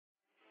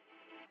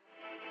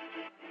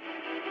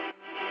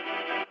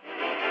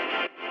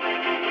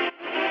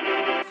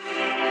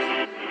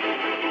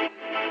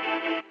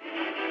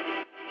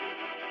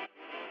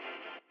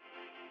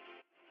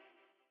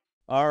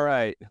All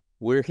right,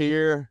 we're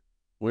here.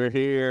 We're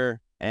here.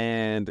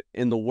 And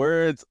in the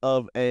words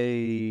of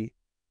a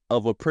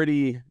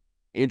pretty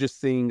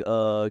interesting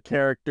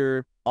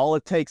character, all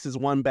it takes is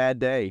one bad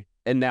day,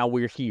 and now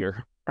we're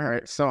here. All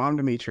right, so I'm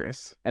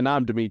Demetrius, And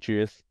I'm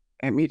Demetrius,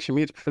 and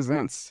Meet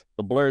presents.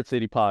 the Blurred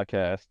City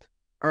podcast.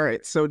 All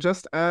right, so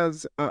just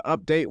as an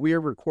update, we are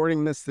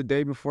recording this the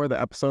day before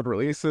the episode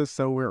releases.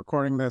 So we're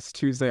recording this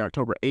Tuesday,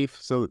 October 8th.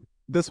 So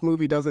this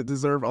movie doesn't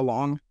deserve a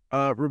long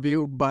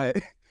review, but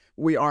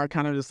we are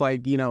kind of just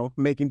like,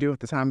 making do with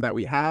the time that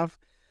we have.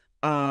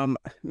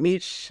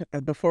 Meech,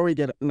 before we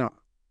get, no,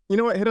 you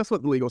know what? Hit us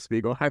with legal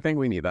spiegel. I think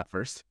we need that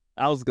first.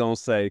 I was going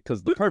to say,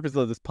 because the purpose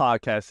of this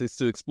podcast is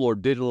to explore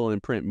digital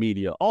and print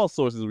media. All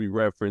sources we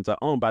reference are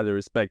owned by their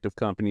respective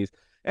companies,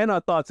 and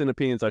our thoughts and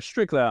opinions are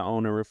strictly our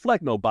own and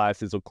reflect no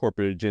biases or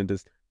corporate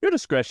agendas. Your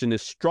discretion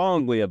is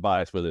strongly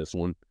advised for this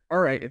one. All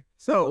right.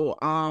 So,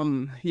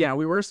 yeah,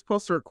 we were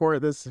supposed to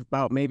record this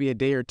about maybe a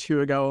day or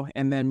two ago,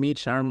 and then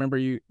Meech, I remember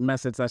you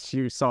messaged that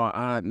you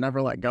saw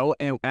Never Let Go,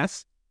 and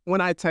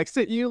when I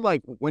texted you,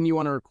 like, when you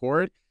want to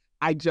record,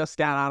 I just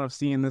got out of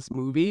seeing this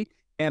movie,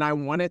 and I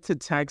wanted to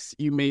text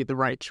you made the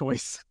right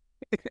choice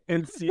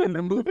and seeing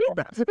the movie,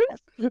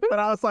 but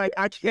I was like,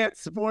 I can't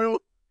spoil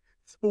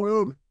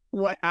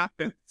what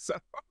happened. So,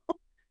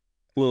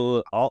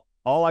 Well,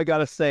 all I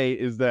gotta say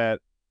is that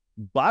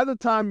by the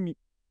time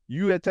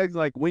you had texted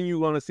like when you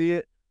want to see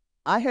it,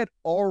 I had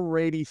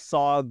already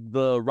saw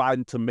the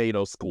Rotten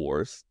Tomato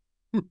scores.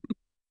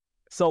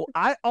 So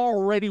I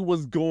already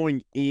was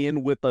going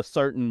in with a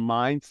certain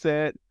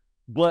mindset,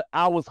 but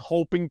I was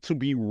hoping to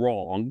be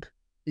wrong.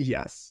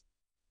 yes.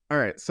 All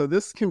right, so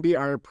this can be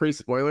our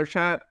pre-spoiler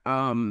chat.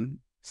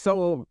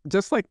 So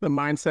just like the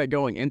mindset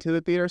going into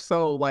the theater.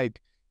 So like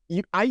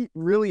I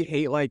really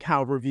hate like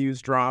how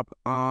reviews drop.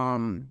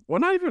 Well,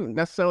 not even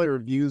necessarily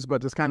reviews,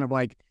 but just kind of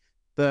like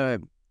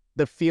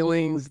the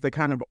feelings, the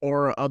kind of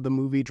aura of the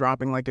movie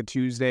dropping like a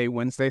Tuesday,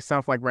 Wednesday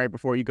stuff, like right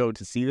before you go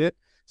to see it.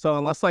 So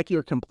unless like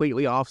you're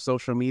completely off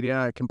social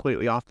media,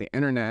 completely off the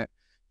internet,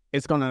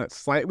 it's gonna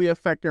slightly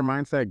affect your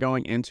mindset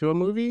going into a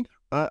movie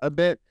a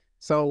bit.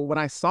 So when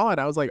I saw it,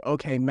 I was like,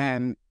 okay,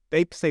 man,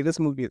 they say this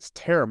movie is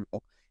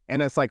terrible.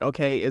 And it's like,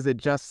 okay, is it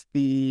just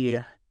the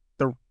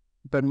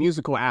the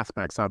musical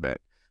aspects of it?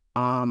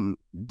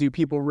 Do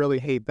people really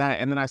hate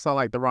that? And then I saw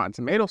like the Rotten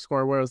Tomato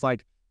score where it was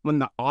like when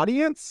the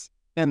audience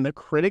and the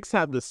critics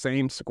have the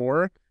same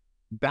score,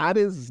 that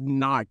is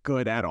not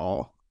good at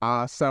all.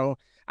 So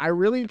I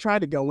really tried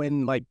to go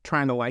in like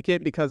trying to like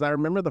it because I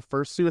remember the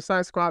first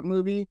Suicide Squad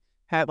movie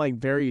had like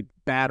very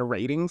bad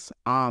ratings.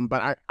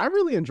 But I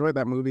really enjoyed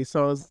that movie.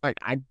 So it was like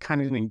I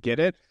kind of didn't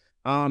get it.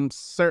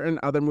 Certain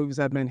other movies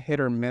have been hit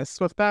or miss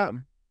with that.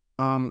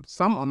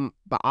 Some on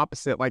the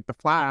opposite, like The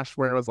Flash,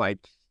 where it was like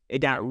it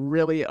got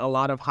really a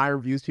lot of high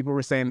reviews. People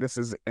were saying this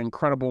is an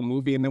incredible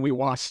movie, and then we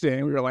watched it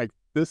and we were like,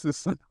 this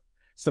is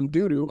some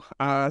doo-doo.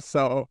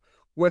 So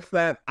with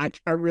that, I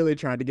really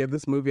tried to give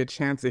this movie a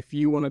chance. If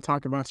you want to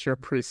talk about your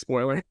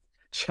pre-spoiler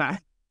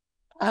chat.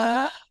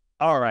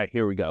 All right,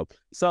 here we go.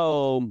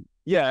 So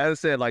yeah,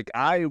 as I said,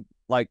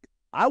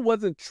 I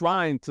wasn't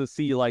trying to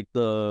see like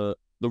the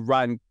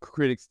Rotten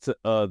Critics to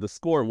the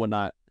score and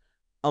whatnot.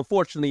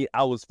 Unfortunately,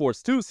 I was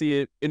forced to see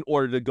it in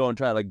order to go and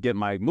try to like, get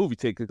my movie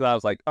ticket. Because I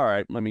was like, all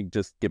right, let me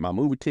just get my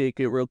movie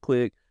ticket real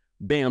quick.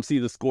 Bam, see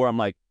the score. I'm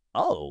like,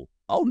 oh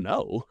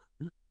no.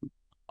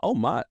 Oh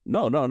my,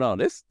 no.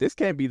 This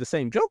can't be the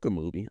same Joker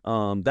movie.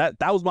 That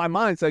was my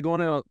mindset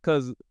going in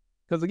because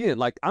again,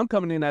 like I'm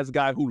coming in as a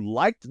guy who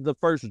liked the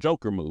first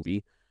Joker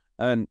movie,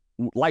 and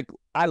like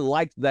I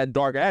liked that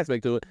dark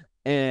aspect to it.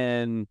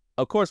 And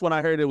of course, when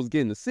I heard it was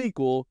getting the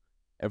sequel,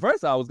 at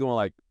first I was going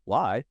like,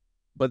 why?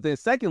 But then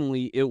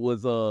secondly, it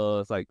was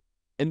it's like,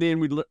 and then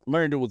we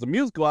learned it was a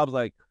musical. I was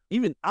like,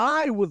 even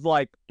I was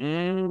like,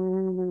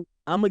 I'm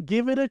gonna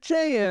give it a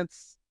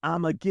chance.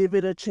 I'm gonna give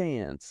it a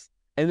chance.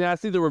 And then I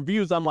see the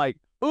reviews. I'm like,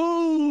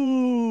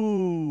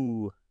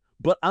 ooh,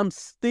 but I'm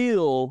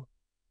still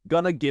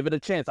gonna give it a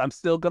chance. I'm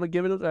still gonna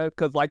give it a chance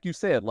because, like you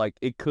said, like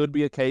it could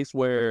be a case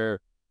where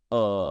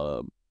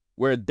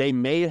they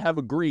may have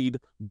agreed,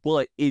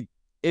 but it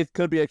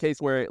could be a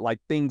case where like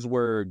things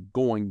were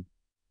going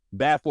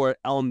bad for it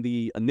on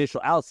the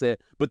initial outset,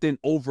 but then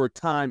over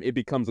time it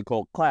becomes a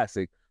cult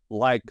classic,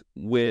 like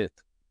with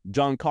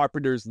John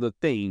Carpenter's The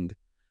Thing.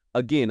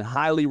 Again,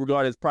 highly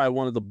regarded as probably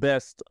one of the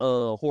best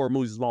horror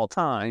movies of all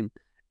time,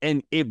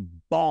 and it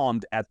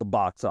bombed at the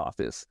box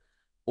office.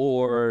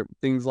 Or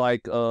things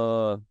like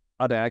I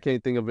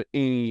can't think of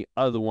any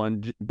other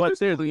one, but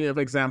there's Plenty of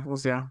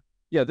examples, yeah.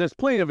 yeah, there's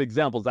plenty of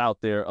examples out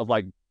there of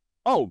like,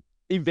 oh,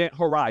 Event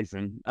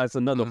Horizon. That's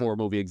another Mhm. horror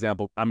movie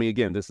example. I mean,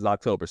 again, this is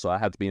October, so I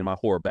have to be in my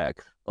horror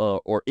bag,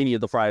 or any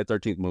of the Friday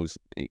 13th movies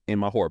in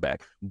my horror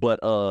bag.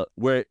 But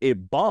where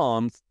it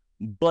bombs,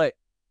 but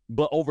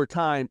over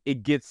time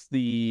it gets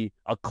the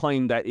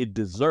acclaim that it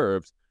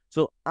deserves.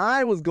 So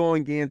I was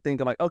going in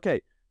thinking like, okay,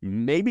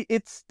 maybe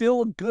it's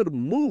still a good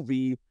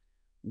movie.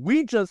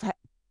 We just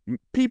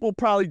people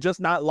probably just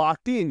not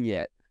locked in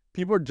yet.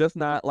 People are just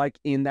not like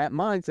in that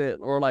mindset,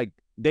 or like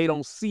they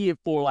don't see it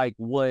for like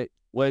what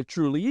what it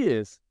truly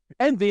is.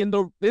 And then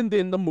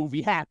the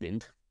movie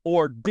happened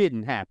or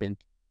didn't happen.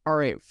 All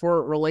right,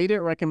 for related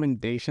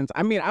recommendations,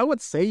 I mean, I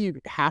would say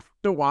you have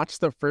to watch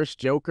the first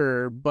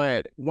Joker,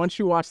 but once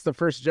you watch the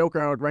first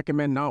Joker, I would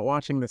recommend not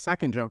watching the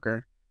second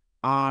Joker.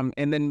 And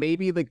then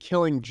maybe The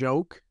Killing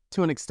Joke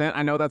to an extent.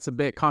 I know that's a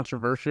bit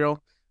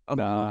controversial.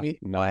 Nah.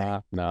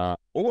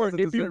 Or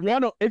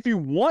if you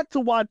want to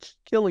watch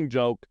Killing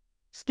Joke,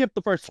 skip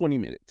the first 20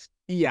 minutes.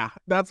 Yeah,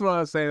 that's what I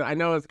was saying. I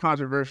know it's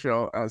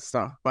controversial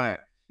stuff,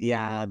 but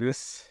yeah,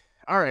 this.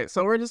 All right,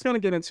 so we're just gonna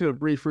get into a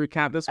brief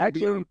recap. This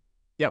actually,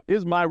 yep,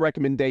 here's my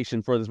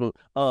recommendation for this movie.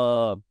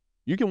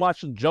 You can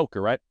watch the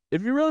Joker, right?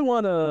 If you really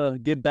want to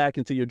get back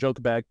into your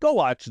Joker bag, go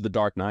watch The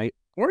Dark Knight.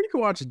 Or you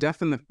can watch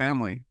Death in the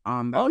Family.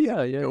 Oh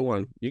yeah, good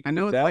one. I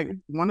know it's like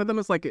one of them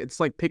is like it's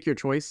like pick your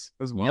choice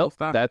as well.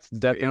 Yep, that's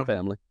Death in the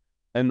Family.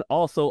 And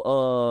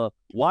also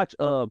watch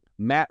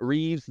Matt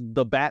Reeves'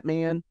 The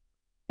Batman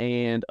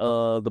and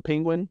the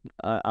Penguin.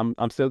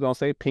 I'm still gonna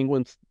say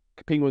Penguin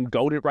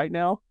goated right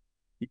now.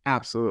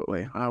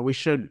 Absolutely. We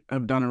should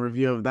have done a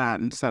review of that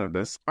instead of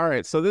this. All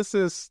right, so this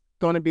is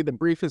going to be the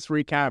briefest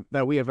recap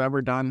that we have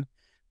ever done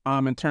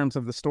in terms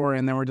of the story,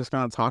 and then we're just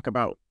going to talk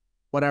about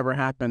whatever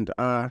happened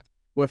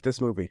with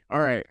this movie. All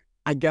right,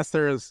 I guess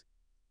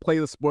play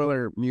the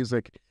spoiler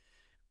music.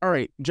 All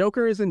right,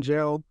 Joker is in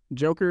jail.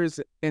 Joker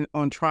is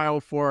on trial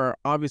for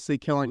obviously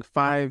killing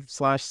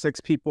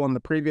 5/6 people in the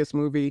previous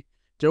movie.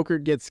 Joker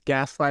gets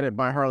gaslighted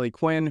by Harley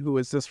Quinn, who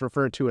is just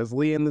referred to as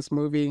Lee in this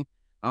movie.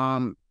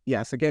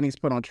 Yes, again, he's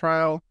put on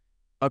trial.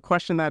 A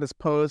question that is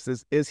posed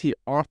is he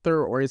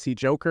Arthur or is he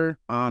Joker?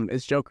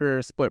 Is Joker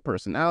a split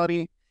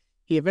personality?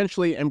 He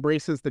eventually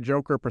embraces the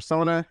Joker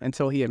persona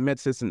until he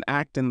admits it's an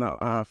act in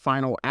the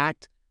final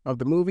act of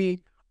the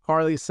movie.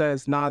 Harley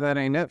says, nah, that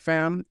ain't it,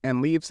 fam,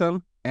 and leaves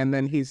him. And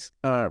then he's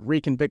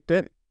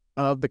reconvicted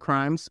of the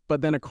crimes.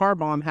 But then a car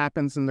bomb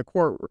happens in the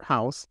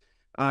courthouse.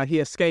 He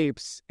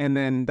escapes, and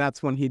then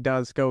that's when he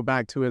does go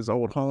back to his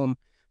old home,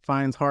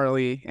 finds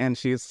Harley, and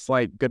she's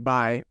like,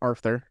 goodbye,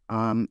 Arthur.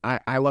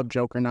 I love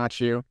Joker, not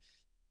you.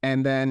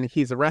 And then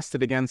he's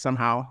arrested again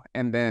somehow,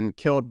 and then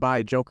killed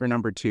by Joker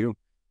number 2,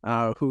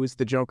 who's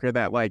the Joker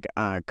that like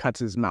cuts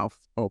his mouth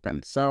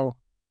open. So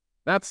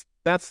that's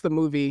the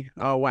movie.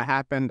 What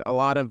happened? A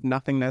lot of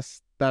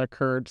nothingness that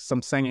occurred,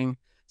 some singing.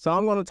 So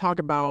I'm going to talk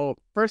about,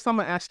 first I'm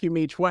going to ask you,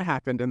 Meech, what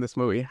happened in this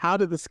movie? How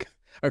did this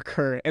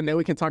occur? And then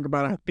we can talk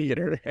about our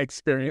theater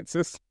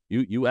experiences.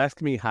 You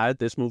asked me how did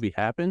this movie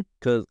happen?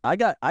 Because I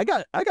got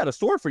a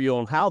story for you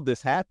on how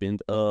this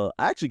happened. I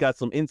actually got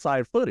some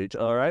inside footage,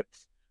 all right?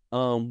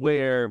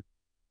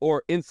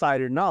 Or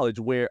insider knowledge,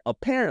 where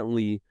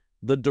apparently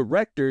the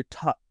director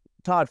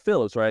Todd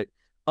Phillips, right?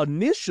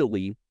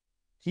 Initially,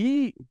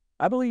 he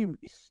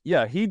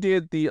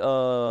did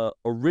the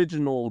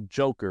original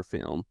Joker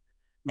film,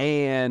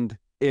 and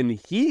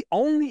he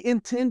only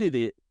intended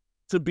it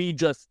to be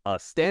just a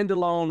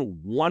standalone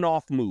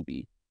one-off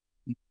movie.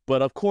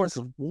 But of course,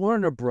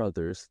 Warner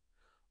Brothers,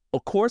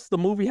 of course, the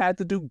movie had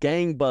to do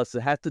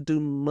gangbusters, had to do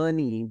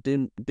money,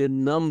 did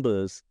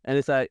numbers. And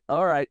it's like,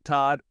 all right,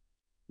 Todd,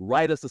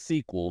 write us a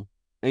sequel.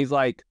 And he's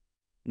like,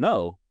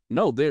 no,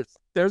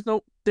 there's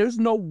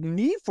no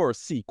need for a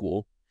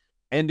sequel.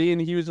 And then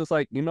he was just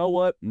like, you know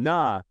what?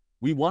 Nah,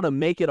 we want to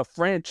make it a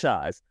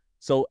franchise.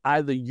 So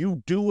either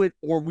you do it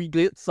or we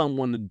get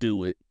someone to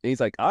do it. And he's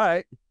like, all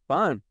right,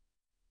 fine.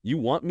 You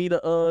want me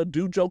to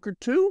do Joker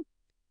 2?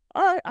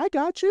 All right, I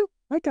got you.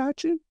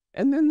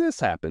 And then this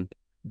happened.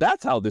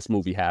 That's how this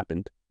movie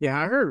happened. Yeah,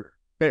 I heard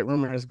bit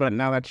rumors, but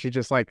now that you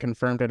just like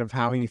confirmed it of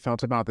how he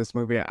felt about this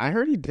movie, I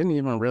heard he didn't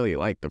even really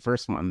like the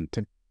first one,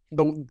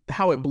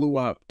 how it blew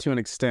up to an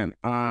extent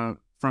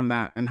from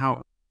that and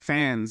how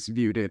fans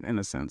viewed it in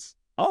a sense.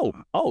 Oh,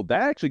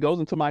 that actually goes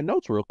into my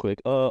notes real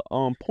quick.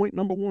 Point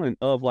number 1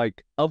 of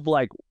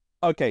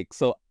okay,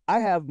 so I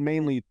have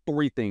mainly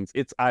 3 things.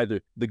 It's either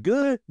the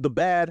good, the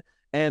bad,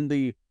 and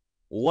the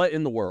what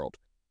in the world.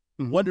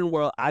 What in the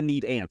world? I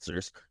need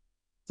answers.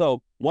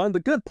 So one of the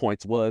good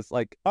points was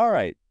like, all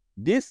right,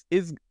 this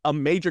is a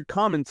major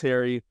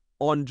commentary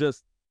on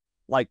just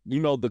like,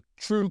 the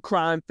true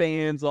crime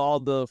fans, all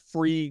the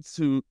freaks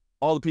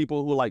all the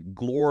people who like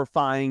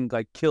glorifying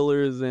like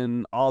killers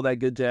and all that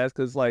good jazz.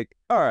 Cause like,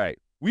 all right,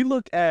 you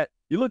look at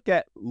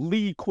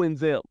Lee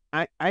Quinzel.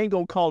 I ain't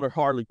gonna call her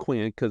Harley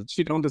Quinn cause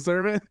she don't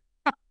deserve it.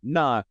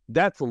 Nah,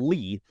 that's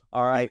Lee.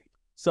 All right.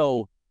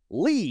 So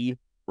Lee,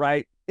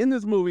 right, in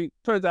this movie,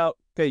 turns out,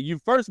 okay, you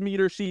first meet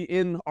her, she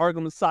in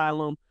Arkham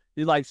Asylum.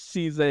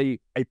 She's a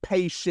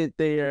patient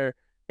there,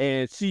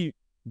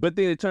 but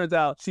then it turns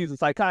out she's a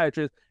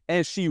psychiatrist,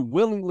 and she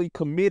willingly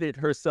committed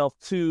herself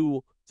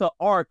to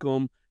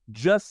Arkham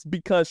just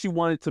because she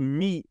wanted to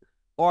meet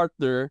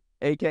Arthur,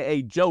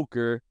 aka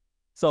Joker.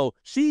 So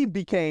she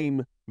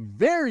became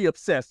very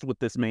obsessed with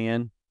this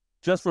man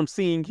just from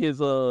seeing his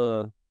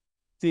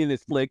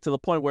flick, to the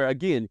point where,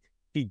 again,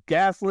 he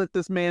gaslit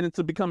this man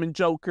into becoming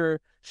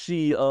Joker.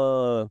 She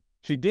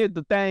did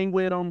the thing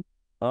with him.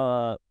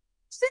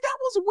 See, that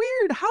was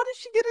weird. How did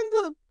she get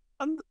into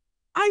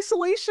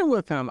isolation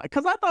with him?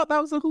 Because I thought that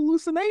was a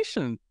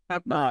hallucination.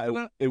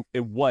 Nah,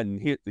 it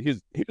wasn't.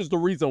 Here's the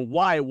reason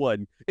why it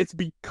wasn't. It's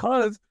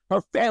because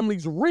her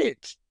family's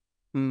rich.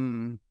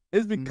 Mm.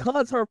 It's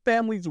because her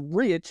family's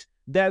rich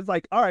that's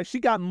like, all right, she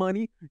got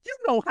money. You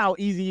know how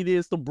easy it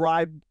is to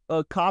bribe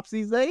cops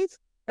these days,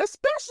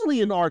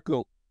 especially in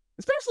Arkham,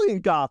 especially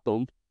in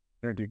Gotham.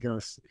 There it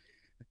goes.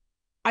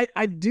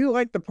 I do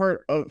like the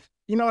part of,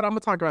 you know what, I'm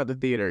gonna talk about the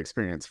theater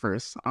experience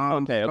first.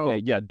 Okay,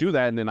 yeah, do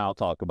that and then I'll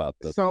talk about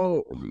this.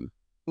 So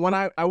when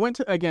I went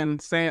to, again,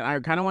 saying I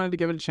kind of wanted to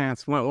give it a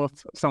chance, went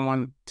with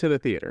someone to the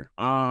theater.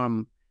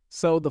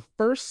 So the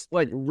first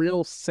like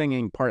real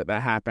singing part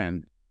that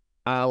happened,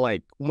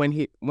 like when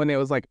it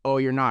was like, oh,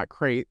 you're not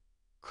crazy,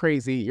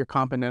 you're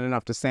competent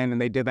enough to sing, and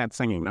they did that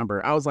singing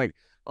number. I was like,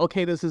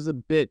 okay, this is a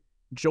bit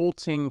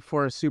jolting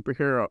for a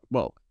superhero,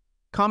 well,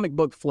 comic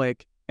book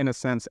flick in a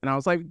sense. And I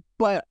was like,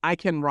 but I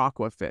can rock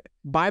with it.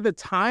 By the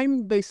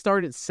time they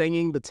started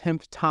singing the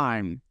 10th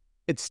time,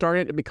 it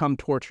started to become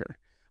torture.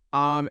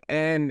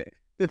 And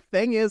the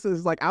thing is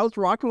like, I was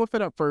rocking with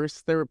it at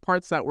first. There were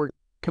parts that were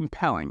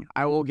compelling,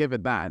 I will give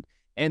it that.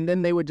 And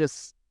then they would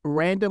just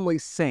randomly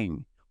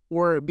sing,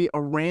 or it'd be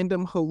a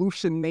random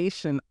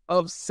hallucination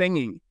of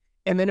singing.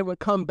 And then it would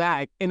come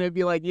back and it'd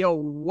be like, yo,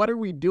 what are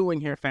we doing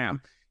here,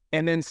 fam?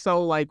 And then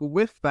so like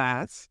with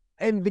that,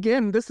 and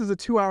again, this is a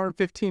 2-hour and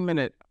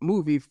 15-minute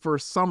movie for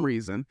some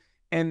reason.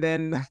 And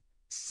then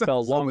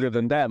felt longer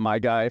than that, my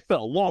guy. It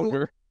felt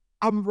longer.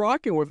 I'm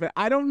rocking with it.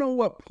 I don't know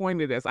what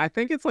point it is. I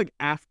think it's like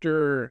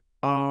after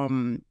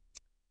the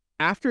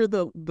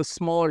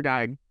smaller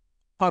guy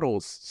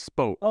Puddles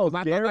spoke. Oh, I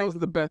thought that was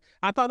the best.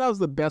 I thought that was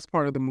the best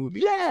part of the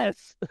movie.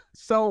 Yes.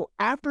 So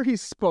after he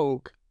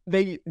spoke,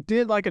 they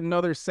did like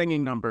another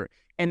singing number.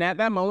 And at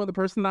that moment, the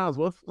person that I was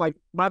with, like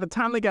by the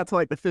time they got to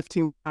like the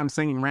 15th time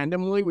singing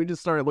randomly, we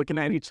just started looking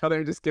at each other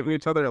and just giving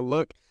each other a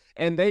look.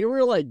 And they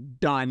were like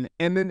done.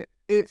 And then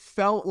it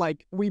felt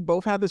like we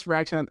both had this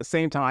reaction at the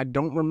same time. I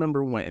don't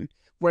remember when.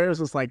 Where it was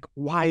just like,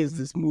 why is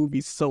this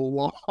movie so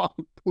long?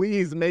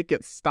 Please make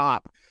it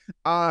stop.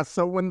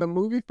 So when the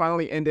movie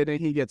finally ended and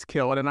he gets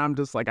killed, and I'm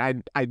just like,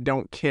 I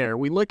don't care.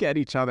 We look at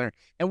each other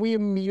and we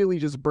immediately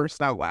just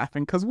burst out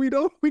laughing because we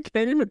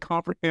can't even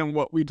comprehend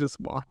what we just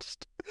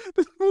watched.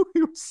 This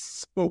movie was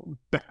so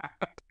bad.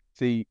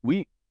 It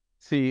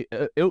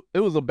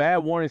was a bad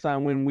warning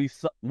sign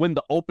when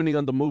the opening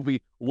of the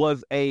movie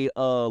was a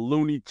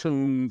Looney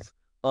Tunes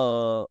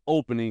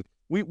opening.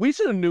 We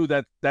should have knew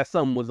that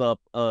something was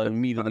up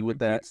immediately with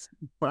that.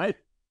 Right.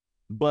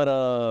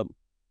 But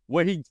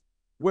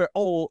where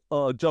old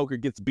Joker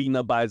gets beaten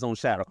up by his own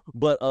shadow.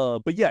 But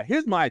yeah,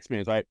 here's my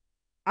experience, right?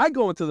 I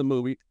go into the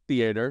movie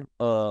theater.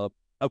 Of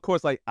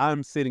course, like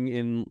I'm sitting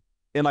in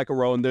like a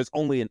row, and there's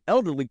only an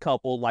elderly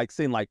couple like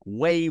sitting like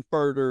way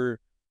further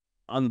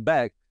on the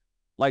back,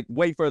 like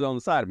way further on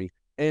the side of me.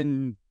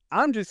 And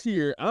I'm just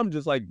here. I'm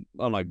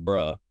like,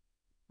 bruh.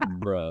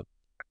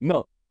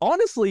 No.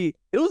 Honestly,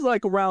 it was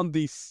like around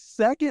the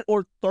second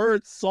or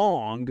third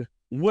song,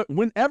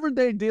 whenever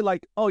they did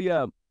like, oh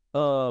yeah,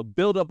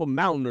 build up a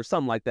mountain or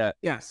something like that.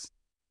 Yes.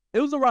 It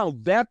was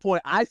around that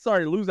point I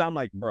started losing. I'm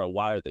like, bro,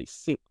 why are they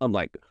singing? I'm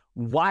like,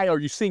 why are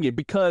you singing?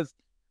 Because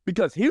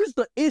here's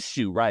the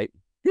issue, right?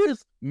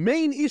 Here's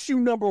main issue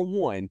number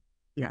one.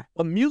 Yeah.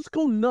 The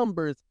musical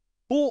numbers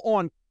full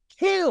on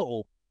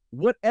kill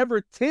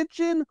whatever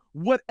tension,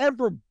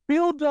 whatever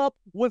build up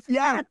was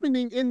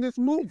happening in this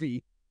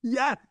movie.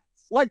 Yeah.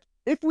 Like,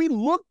 if we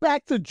look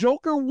back to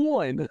Joker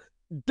 1,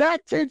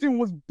 that tension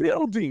was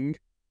building.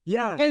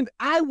 Yeah. And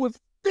I was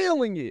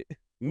feeling it.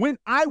 When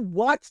I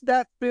watched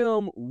that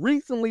film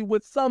recently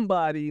with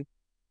somebody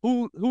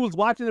who was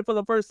watching it for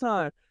the first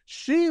time,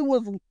 she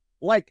was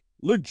like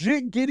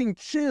legit getting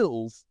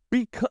chills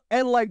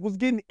and like was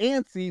getting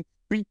antsy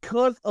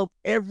because of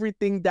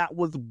everything that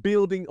was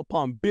building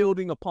upon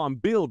building upon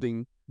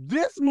building.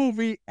 This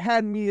movie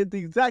had me at the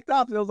exact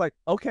opposite. I was like,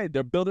 okay,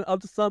 they're building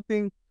up to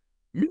something.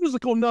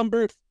 Musical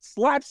number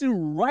slaps you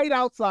right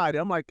outside.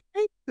 I'm like,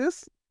 ain't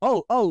this?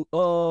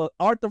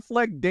 Arthur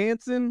Fleck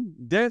dancing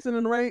in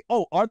the rain.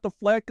 Oh, Arthur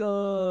Fleck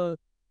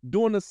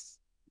doing this.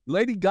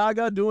 Lady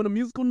Gaga doing a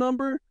musical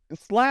number.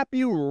 Slap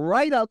you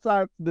right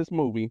outside this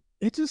movie.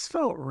 It just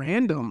felt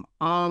random.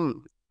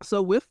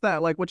 So with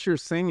that, like what you're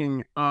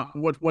singing,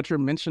 what you're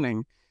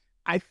mentioning,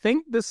 I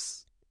think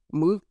this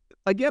movie,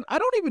 again, I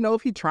don't even know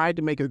if he tried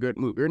to make a good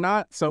movie or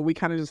not. So we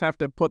kind of just have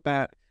to put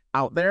that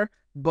out there.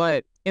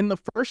 But in the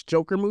first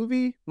Joker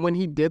movie, when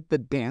he did the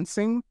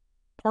dancing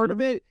part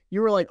of it, you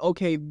were like,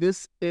 okay,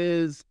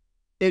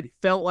 it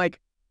felt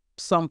like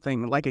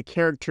something, like a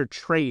character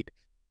trait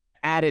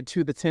added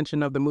to the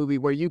tension of the movie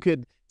where you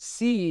could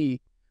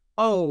see,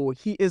 oh,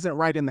 he isn't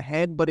right in the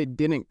head, but it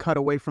didn't cut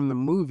away from the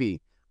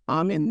movie.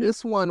 In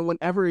this one,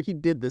 whenever he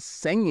did the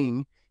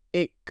singing,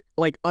 it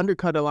like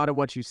undercut a lot of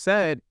what you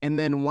said. And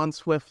then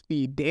once with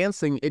the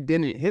dancing, it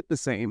didn't hit the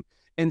same.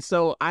 And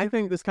so I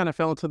think this kind of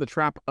fell into the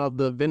trap of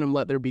the Venom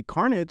Let There Be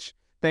Carnage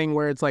thing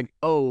where it's like,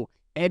 oh,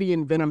 Eddie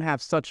and Venom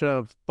have such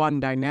a fun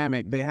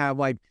dynamic. They have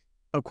like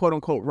a quote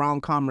unquote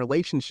rom-com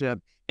relationship.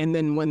 And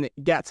then when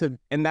it got to,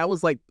 and that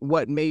was like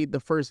what made the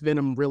first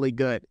Venom really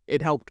good.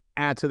 It helped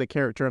add to the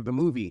character of the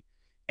movie.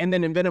 And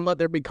then in Venom Let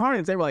There Be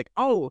Carnage, they were like,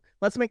 oh,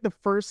 let's make the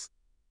first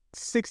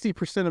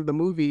 60% of the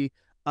movie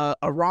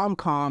a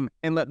rom-com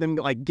and let them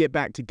like get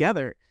back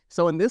together.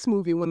 So in this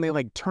movie, when they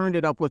like turned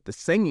it up with the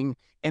singing,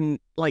 and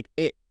like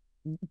it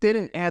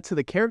didn't add to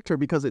the character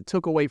because it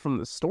took away from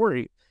the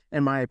story,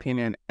 in my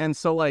opinion. And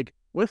so like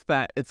with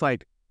that, it's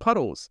like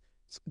Puddles.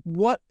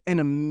 What an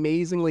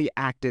amazingly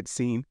acted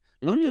scene.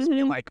 Just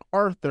being like,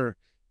 Arthur,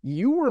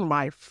 you were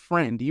my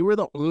friend. You were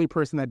the only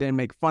person that didn't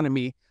make fun of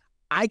me.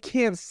 I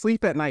can't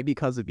sleep at night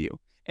because of you.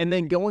 And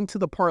then going to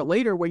the part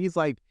later where he's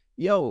like,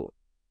 yo,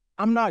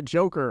 I'm not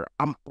Joker,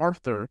 I'm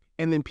Arthur.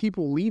 And then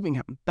people leaving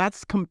him.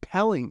 That's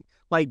compelling.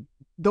 Like,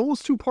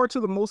 those two parts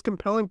are the most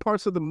compelling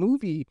parts of the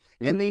movie.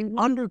 And they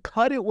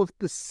undercut it with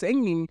the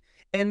singing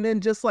and then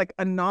just like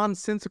a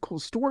nonsensical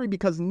story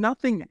because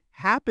nothing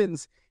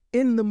happens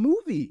in the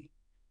movie.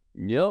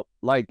 Yep.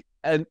 Like,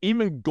 and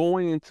even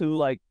going into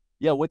like,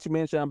 yeah, what you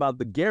mentioned about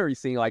the Gary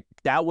scene, like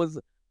that was,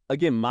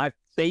 again, my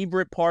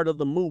favorite part of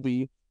the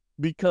movie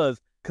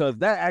because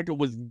that actor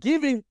was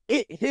giving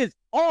it his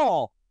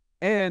all.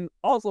 And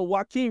also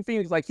Joaquin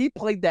Phoenix, like he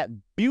played that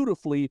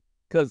beautifully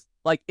because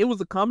like it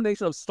was a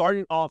combination of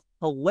starting off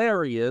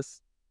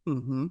hilarious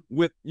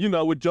with, you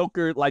know, with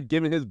Joker like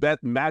giving his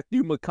best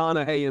Matthew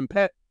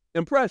McConaughey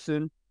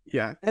impression.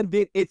 Yeah. And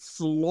then it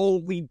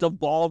slowly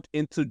devolved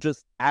into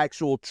just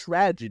actual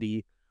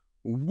tragedy,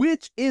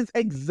 which is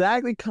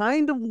exactly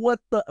kind of what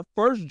the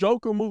first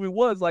Joker movie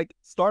was. Like,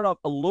 start off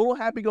a little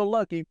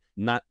happy-go-lucky,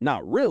 not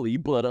really,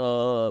 but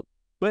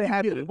it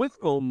had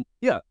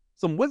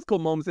some whimsical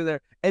moments in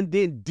there, and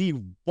then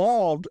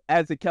devolved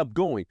as it kept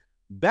going.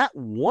 That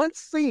one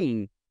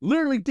scene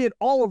literally did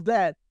all of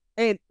that,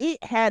 and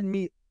it had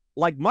me,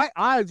 like, my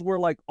eyes were,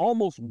 like,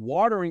 almost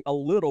watering a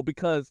little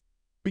because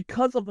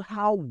of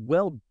how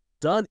well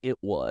done it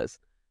was,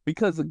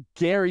 because of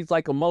Gary's,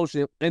 like,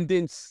 emotion, and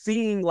then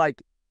seeing,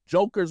 like,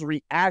 Joker's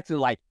reaction,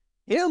 like,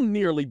 him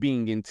nearly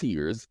being in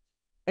tears,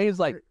 and he's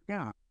like,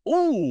 yeah,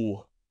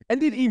 ooh,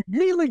 and then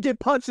immediately get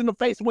punched in the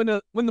face when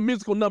the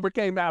musical number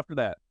came after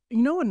that. You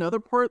know, another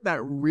part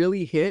that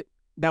really hit,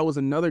 that was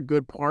another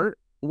good part,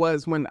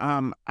 was when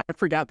I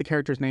forgot the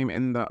character's name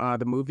in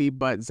the movie,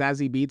 but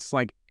Zazie Beetz,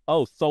 like,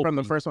 Sophie. From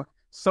the first one,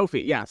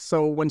 Sophie, yeah.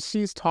 So when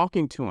she's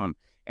talking to him,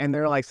 and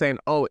they're like saying,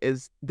 oh,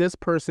 is this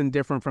person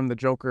different from the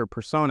Joker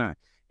persona?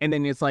 And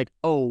then it's like,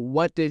 oh,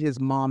 what did his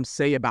mom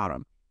say about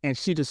him? And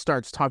she just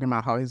starts talking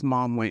about how his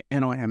mom went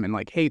in on him and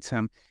like hates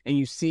him. And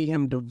you see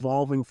him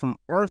devolving from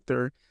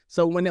Arthur.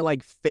 So when it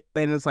like,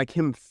 then it's like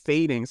him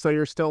fading. So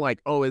you're still like,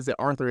 oh, is it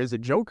Arthur? Is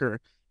it Joker?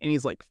 And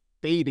he's like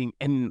fading,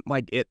 and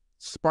like it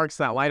sparks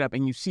that light up,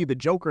 and you see the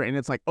Joker, and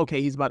it's like,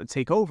 okay, he's about to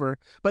take over.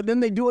 But then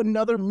they do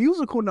another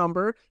musical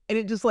number, and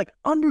it just like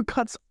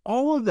undercuts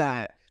all of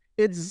that.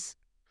 It's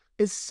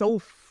so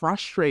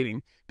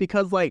frustrating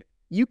because like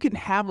you can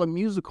have a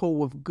musical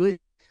with good.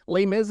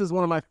 Les Mis is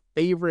one of my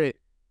favorite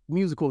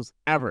musicals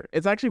ever.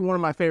 It's actually one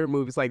of my favorite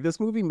movies. Like, this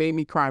movie made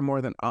me cry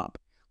more than Up.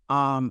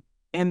 And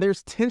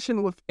there's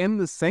tension within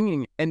the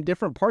singing and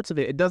different parts of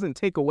it. It doesn't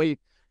take away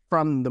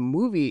from the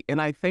movie. And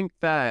I think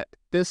that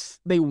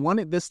they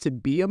wanted this to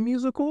be a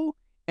musical,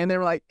 and they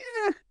were like,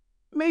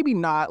 maybe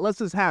not. Let's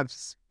just have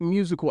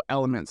musical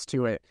elements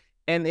to it.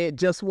 And it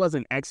just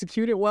wasn't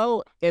executed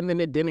well. And then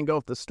it didn't go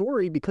with the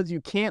story because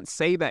you can't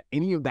say that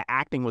any of the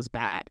acting was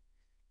bad,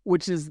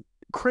 which is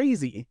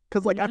crazy.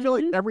 Because like, I feel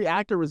like every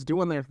actor was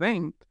doing their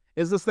thing.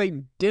 Is just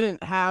they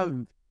didn't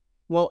have,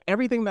 well,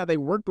 everything that they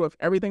worked with,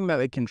 everything that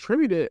they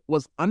contributed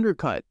was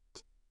undercut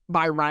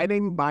by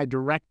writing, by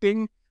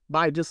directing,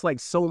 by just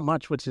like so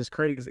much, which is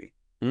crazy.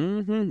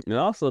 And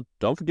also,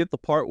 don't forget the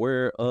part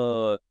where,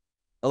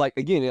 like,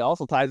 again, it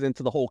also ties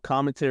into the whole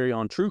commentary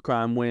on true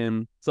crime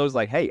when, so it's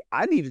like, hey,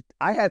 I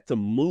had to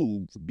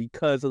move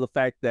because of the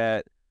fact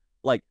that,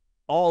 like,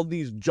 all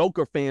these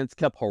Joker fans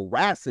kept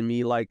harassing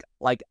me like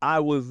I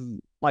was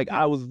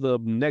the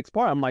next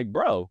part. I'm like,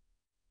 bro,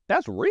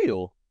 that's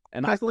real.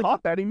 And I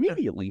caught that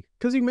immediately.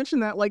 Because you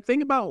mentioned that, like,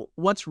 think about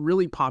what's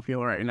really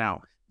popular right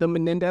now. The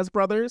Menendez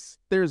brothers,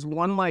 there's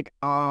one like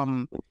Netflix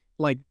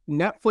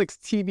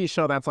TV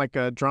show that's like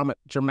a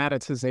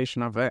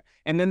dramatization of it.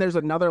 And then there's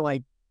another,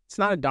 like, it's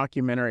not a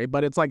documentary,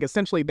 but it's like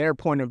essentially their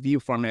point of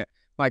view from it.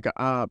 Like,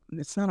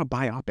 it's not a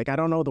biopic. I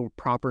don't know the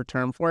proper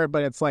term for it,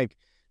 but it's like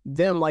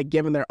them like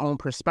giving their own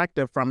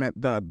perspective from it,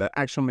 the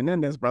actual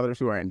Menendez brothers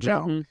who are in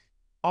jail.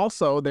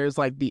 Also, there's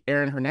like the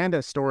Aaron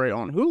Hernandez story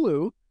on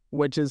Hulu,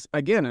 which is,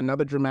 again,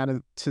 another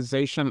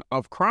dramatization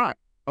of crime,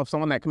 of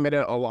someone that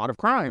committed a lot of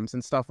crimes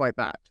and stuff like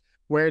that,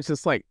 where it's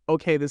just like,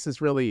 okay, this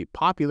is really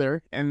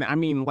popular. And I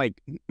mean,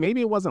 like, maybe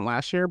it wasn't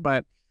last year,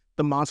 but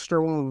the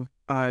monster one with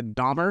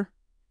Dahmer.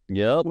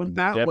 Yep,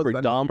 Jeffrey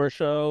Dahmer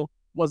show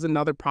was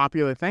another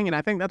popular thing. And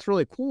I think that's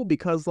really cool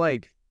because,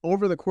 like,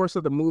 over the course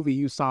of the movie,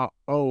 you saw,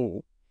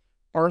 oh,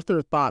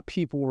 Arthur thought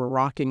people were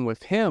rocking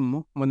with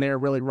him when they were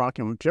really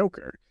rocking with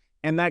Joker.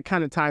 And that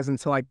kind of ties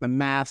into like the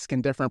mask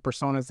and different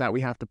personas that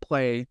we have to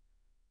play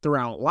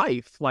throughout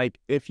life. Like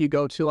if you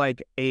go to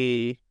like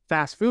a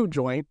fast food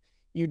joint,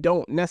 you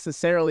don't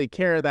necessarily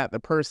care that the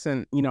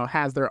person, you know,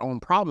 has their own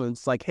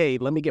problems. Like, hey,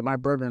 let me get my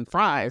burger and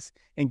fries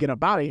and get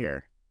up out of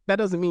here. That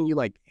doesn't mean you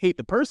like hate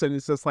the person.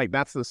 It's just like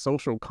that's the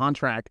social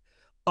contract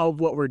of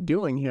what we're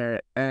doing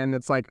here. And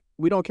it's like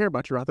we don't care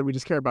about you, Arthur. We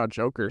just care about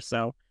Joker.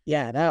 So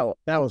yeah,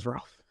 that was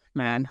rough,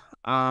 man.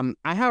 I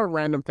have a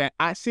random fan.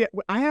 I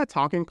had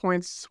talking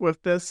points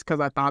with this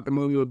because I thought the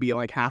movie would be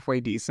like halfway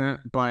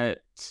decent, but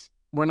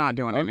we're not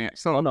doing it yet.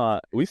 So no,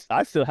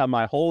 I still have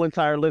my whole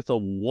entire list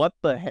of what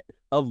the heck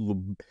of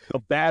the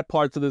bad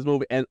parts of this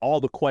movie and all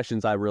the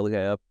questions I really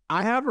have.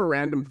 I have a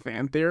random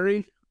fan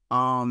theory.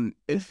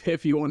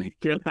 If you want to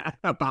hear that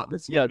about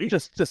this movie. Yeah,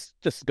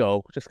 just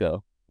go.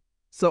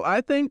 So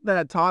I think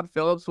that Todd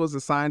Phillips was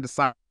assigned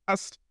to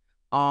Cast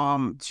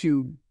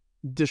to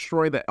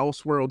destroy the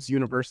Elseworlds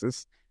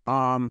universes.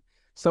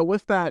 So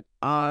with that,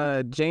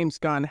 James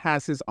Gunn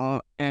has his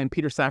own, and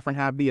Peter Safran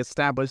have the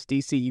established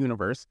DC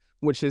universe,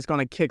 which is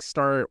going to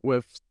kickstart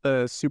with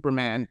the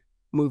Superman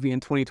movie in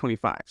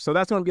 2025. So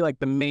that's going to be like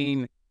the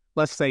main,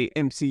 let's say,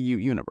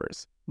 MCU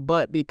universe.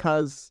 But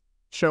because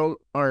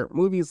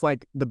movies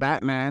like the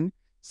Batman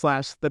 /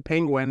 the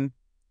Penguin,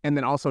 and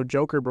then also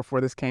Joker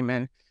before this came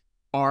in,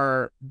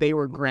 they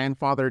were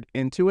grandfathered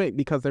into it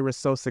because they were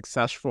so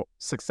successful.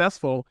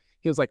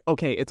 He was like,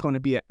 okay, it's going to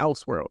be an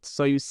Elseworld.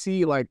 So you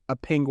see like a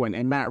Penguin,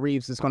 and Matt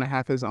Reeves is going to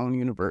have his own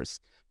universe.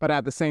 But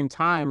at the same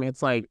time,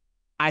 it's like,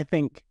 I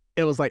think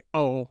it was like,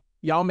 oh,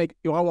 y'all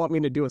want me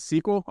to do a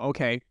sequel?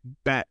 Okay,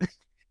 bet.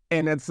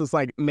 And it's just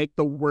like, make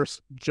the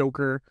worst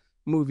Joker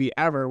movie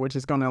ever, which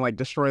is going to like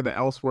destroy the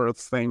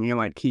Elseworlds thing and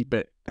like keep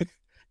it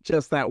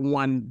just that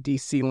one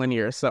DC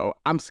linear. So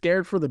I'm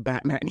scared for the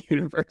Batman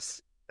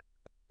universe.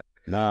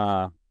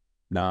 Nah,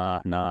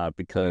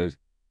 because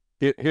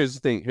here's the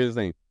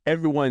thing.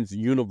 Everyone's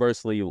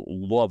universally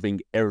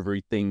loving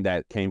everything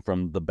that came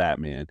from the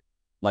Batman.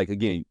 Like,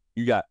 again,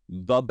 you got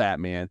the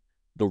Batman,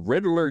 the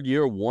Riddler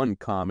Year One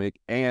comic,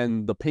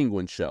 and the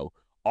Penguin show.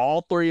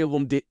 All three of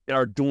them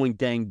are doing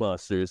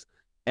gangbusters,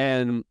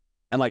 and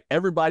like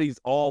everybody's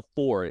all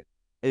for it.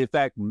 In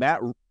fact,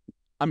 not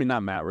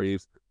Matt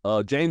Reeves,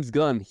 James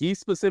Gunn, he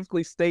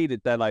specifically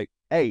stated that like,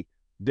 hey,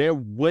 there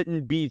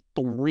wouldn't be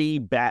 3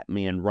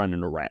 Batman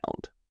running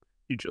around.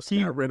 You just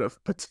got rid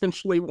of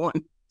potentially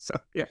one. So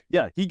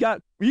yeah, he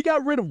got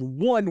rid of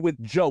one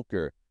with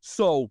Joker,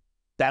 so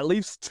that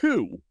leaves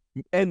 2,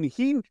 and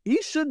he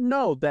should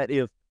know that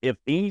if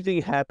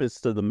anything happens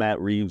to the Matt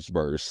Reeves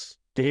verse,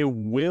 there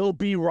will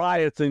be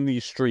riots in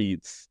these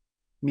streets.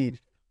 I mean,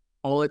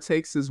 all it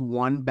takes is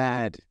one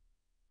bad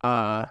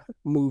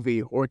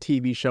movie or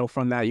TV show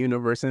from that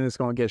universe, and it's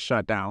gonna get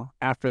shut down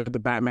after the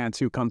Batman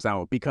 2 comes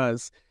out,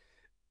 because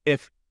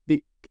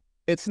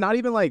it's not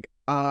even like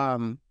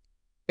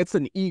it's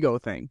an ego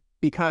thing,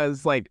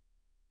 because like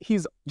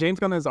James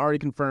Gunn has already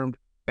confirmed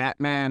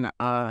Batman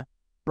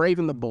Brave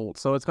and the Bold,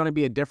 so it's going to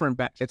be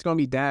it's going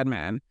to be Dad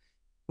Man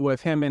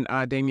with him and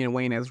Damian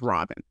Wayne as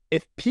Robin.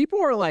 If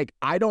people are like,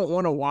 I don't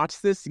want to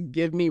watch this,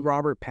 give me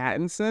Robert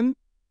Pattinson,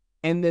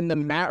 and then the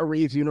Matt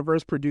Reeves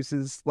universe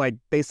produces, like,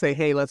 they say,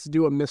 hey, let's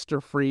do a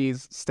Mr.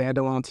 Freeze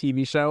standalone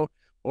TV show,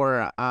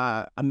 or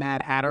a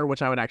Mad Hatter,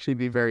 which I would actually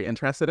be very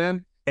interested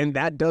in, and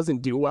that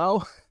doesn't do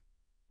well,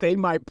 they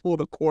might pull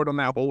the cord on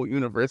that whole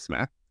universe,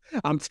 man.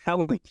 I'm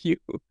telling you.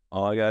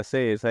 All I gotta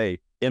say is, hey,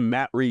 in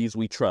Matt Reeves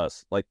we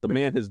trust. Like, the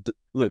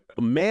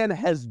man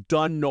has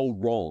done no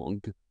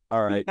wrong.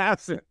 All right,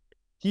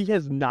 he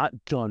has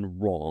not done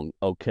wrong.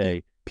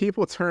 Okay,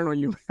 people turn on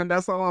you, and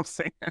that's all I'm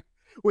saying.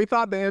 We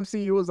thought the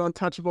MCU was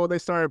untouchable. They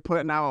started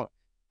putting out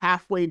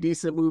halfway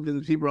decent movies,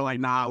 and people are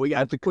like, nah, we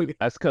got to quit.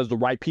 That's because the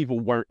right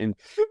people weren't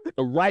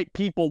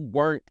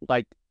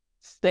like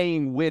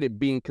staying with it,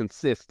 being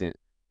consistent.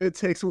 It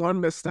takes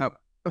one misstep.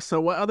 So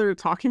what other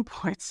talking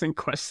points and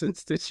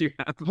questions did you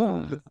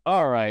have?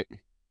 All right.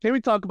 Can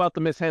we talk about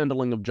the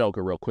mishandling of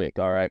Joker real quick?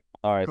 All right.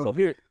 So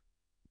here,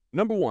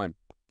 number 1,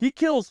 he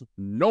kills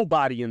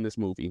nobody in this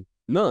movie.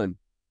 None.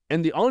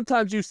 And the only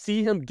times you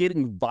see him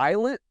getting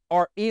violent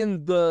are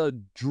in the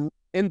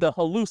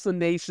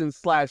hallucination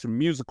 /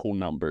 musical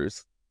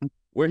numbers,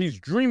 where he's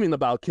dreaming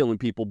about killing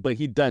people, but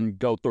he doesn't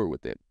go through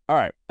with it. All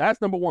right.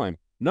 That's number 1.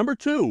 Number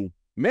 2,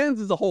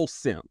 Mans is a whole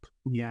simp.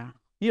 Yeah.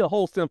 He a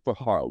whole simp for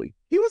Harley.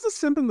 He was a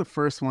simp in the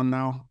first one,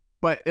 though,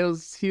 but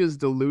he was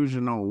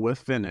delusional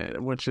within it,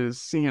 which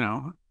is,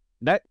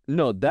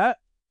 that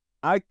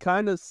I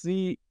kind of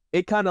see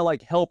it kind of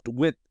like helped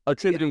with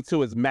attributing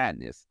to his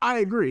madness. I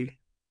agree.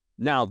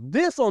 Now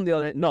this, on the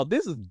other hand,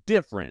 this is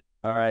different.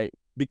 All right,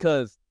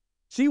 because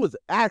she was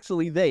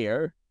actually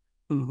there.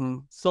 Mm-hmm.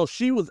 So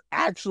she was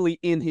actually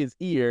in his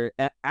ear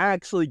and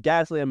actually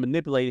gaslighting and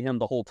manipulating him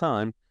the whole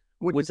time,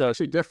 which is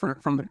actually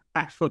different from the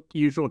actual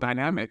usual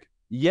dynamic.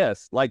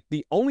 Yes, like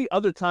the only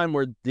other time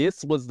where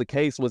this was the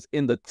case was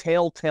in the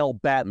Telltale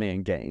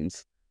Batman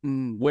games,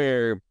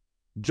 where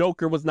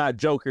Joker was not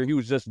Joker, he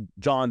was just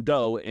John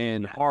Doe,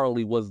 and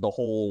Harley was the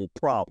whole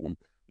problem.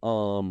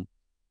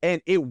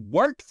 And it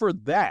worked for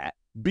that,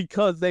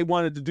 because they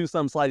wanted to do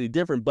something slightly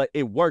different, but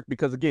it worked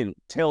because again,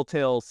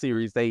 Telltale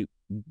series, they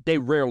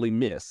rarely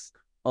miss.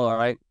 All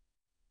right.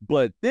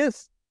 But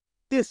this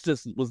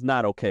just was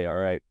not okay. All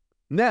right.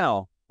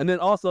 Now, and then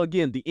also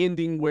again, the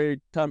ending where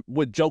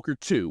with Joker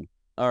 2.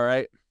 All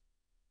right.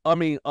 I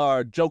mean,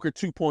 Joker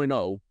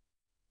 2.0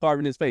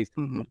 carving his face.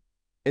 Mm-hmm.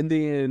 And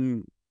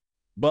then,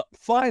 but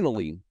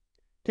finally,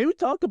 can we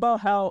talk about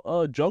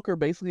how Joker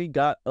basically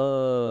got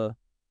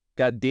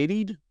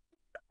diddied?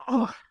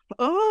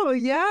 Oh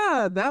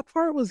yeah, that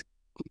part was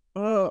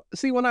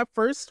see, when I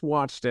first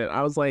watched it,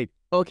 I was like,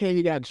 okay,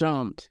 he got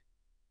jumped.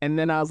 And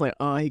then I was like,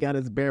 oh, he got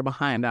his bare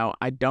behind out.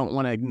 I don't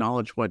want to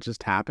acknowledge what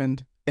just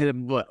happened.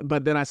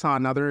 But then I saw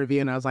another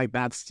review and I was like,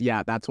 that's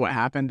what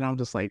happened. And I'm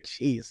just like,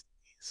 jeez.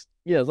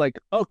 Yeah, it's like,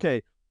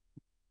 okay.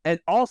 And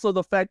also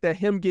the fact that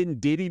him getting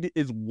diddied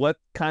is what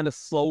kind of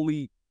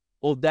slowly,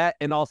 well, that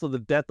and also the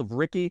death of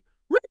Ricky.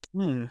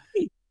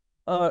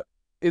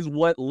 Is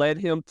what led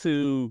him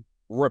to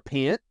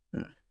repent.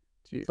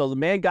 So the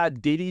man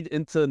got diddied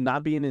into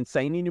not being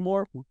insane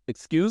anymore.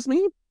 Excuse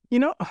me? You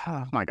know,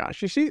 oh my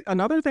gosh.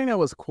 Another thing that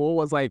was cool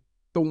was like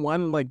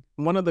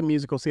one of the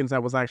musical scenes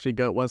that was actually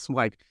good was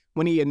like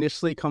when he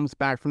initially comes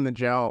back from the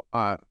jail,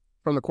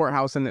 from the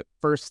courthouse, and it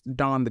first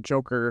dawned the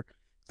Joker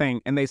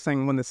thing, and they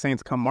sang When the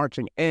Saints Come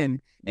Marching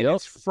In, and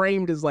it's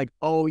framed as like,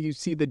 oh, you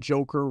see the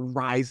Joker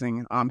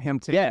rising, him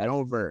taking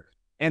over.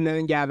 And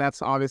then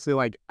that's obviously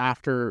like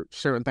after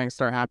certain things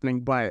start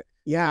happening, but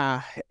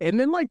yeah. And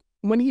then like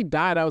when he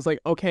died, I was like,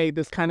 okay,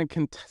 this kind of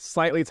can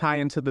slightly tie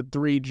into the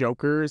three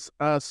Jokers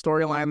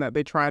storyline that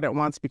they tried at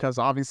once, because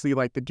obviously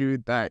like the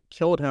dude that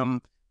killed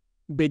him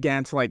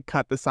began to like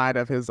cut the side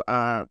of his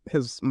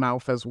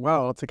mouth as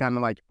well to kind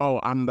of like,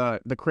 oh, I'm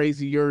the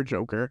crazier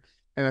Joker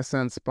in a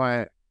sense.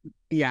 But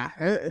yeah,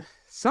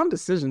 some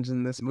decisions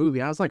in this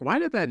movie, I was like, why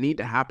did that need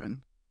to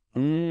happen?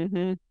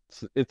 Mm-hmm.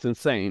 It's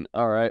insane.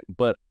 All right,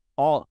 but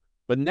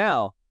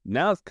now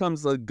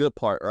comes the good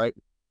part, right?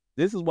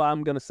 This is what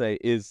I'm gonna say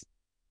is,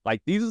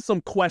 like, these are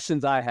some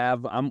questions I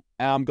have. I'm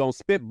gonna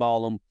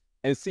spitball them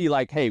and see,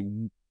 like, hey,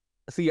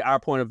 see our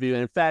point of view.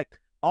 And in fact,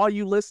 all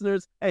you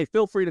listeners, hey,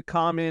 feel free to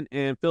comment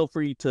and feel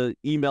free to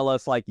email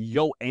us like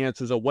your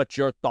answers or what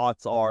your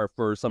thoughts are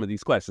for some of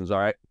these questions. All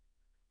right.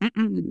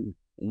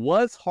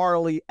 Was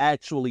Harley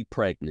actually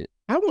pregnant?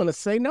 I want to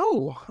say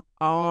no.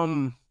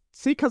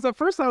 See, because at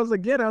first I was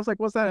like,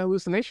 was that a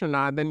hallucination or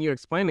not? Then you're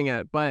explaining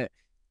it, but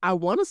I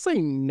want to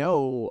say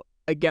no.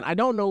 Again, I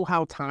don't know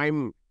how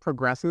time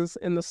progresses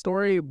in the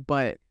story,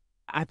 but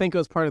I think it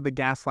was part of the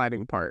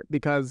gaslighting part,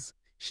 because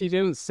she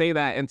didn't say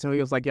that until he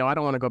was like, yo, I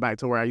don't want to go back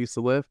to where I used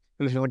to live.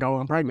 And then she's like, oh,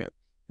 I'm pregnant.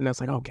 And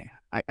that's like, okay,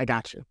 I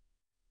got you.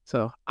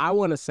 So I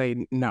want to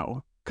say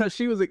no, because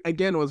she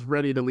was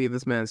ready to leave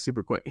this man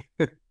super quick.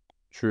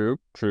 True.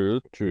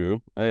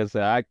 Like I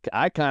said,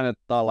 I kind of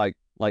thought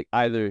like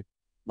either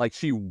like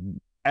she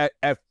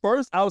at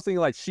first I was thinking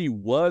like she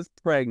was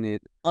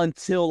pregnant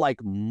until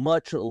like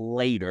much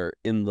later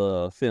in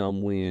the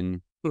film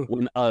when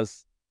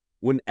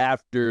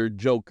after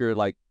Joker,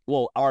 like,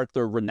 well,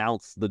 Arthur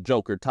renounced the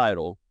Joker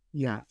title.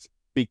 Yes.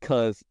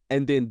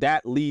 And then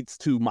that leads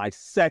to my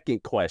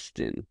second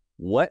question.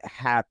 What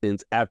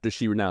happens after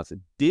she renounced it?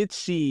 Did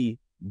she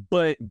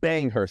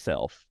bang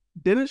herself?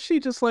 Didn't she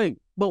just like,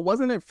 but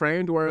wasn't it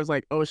framed where it was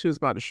like, oh, she was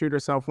about to shoot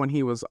herself when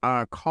he was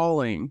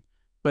calling,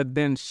 but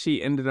then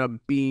she ended up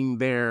being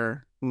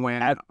there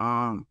when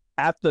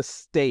at the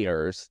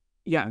stairs.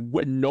 Yeah.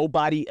 When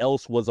nobody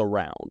else was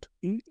around.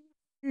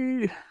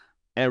 And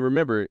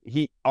remember,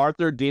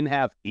 Arthur didn't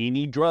have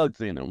any drugs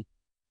in him.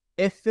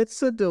 If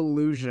it's a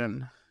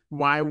delusion,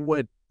 why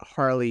in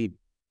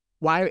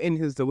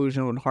his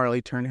delusion would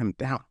Harley turn him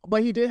down?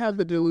 But he did have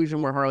the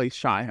delusion where Harley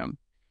shot him.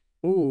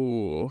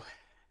 Ooh.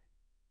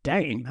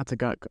 Dang, that's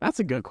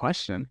a good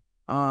question.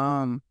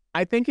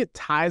 I think it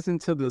ties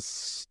into the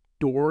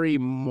story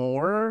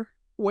more,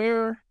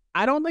 where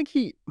I don't think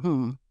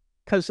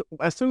because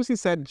as soon as he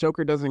said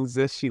Joker doesn't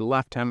exist, she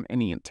left him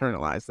and he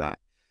internalized that.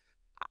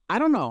 I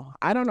don't know.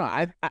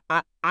 I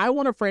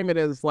want to frame it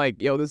as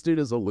like, yo, this dude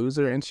is a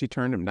loser and she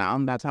turned him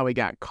down. That's how he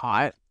got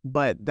caught.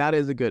 But that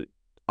is a good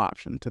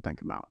option to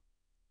think about.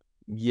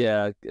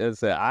 Yeah,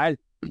 as I said,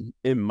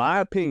 in my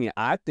opinion,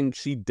 I think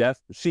she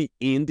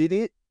ended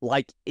it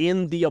like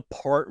in the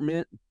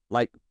apartment,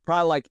 like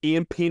probably like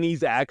in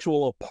Penny's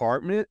actual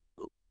apartment,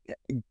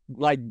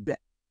 like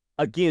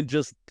again,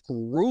 just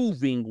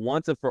proving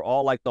once and for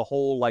all, like the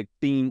whole like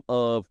theme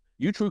of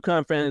you true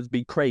crime fans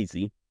be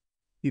crazy.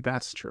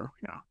 That's true.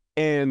 Yeah.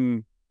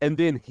 And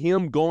then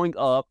him going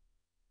up,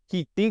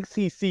 he thinks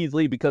he sees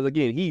Lee because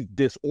again, he's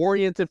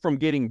disoriented from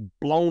getting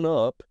blown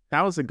up.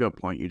 That was a good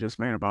point you just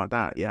made about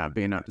that. Yeah,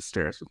 being up the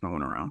stairs with no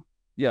one around.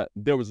 Yeah,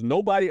 there was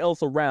nobody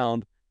else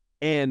around,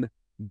 and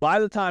by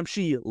the time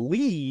she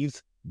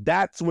leaves,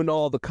 that's when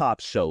all the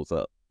cops shows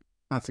up.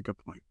 That's a good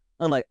point.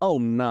 I'm like, oh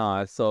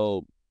nah,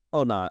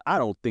 I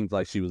don't think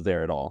like she was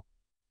there at all.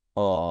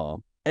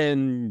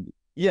 And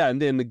yeah,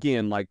 and then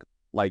again, like,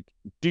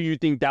 do you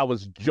think that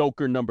was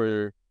Joker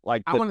number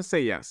like? I want to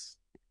say yes.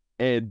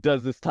 And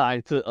does this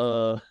tie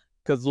to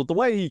because with the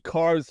way he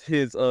carves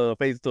his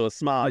face to a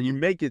smile, you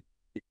make it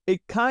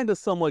kind of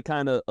somewhat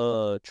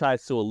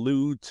tries to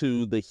allude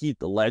to the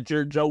Heath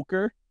Ledger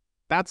Joker.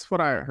 That's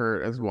what I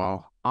heard as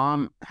well.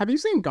 Have you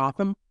seen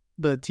Gotham,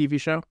 the TV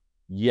show?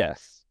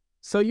 Yes.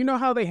 So you know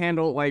how they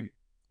handle like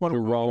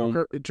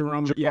Jerome,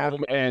 yeah,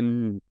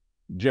 and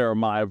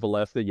Jeremiah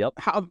Valesa. Yep.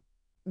 How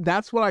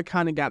that's what I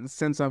kind of got the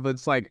sense of.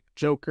 It's like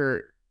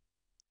Joker,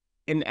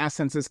 in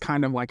essence, is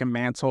kind of like a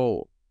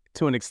mantle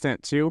to an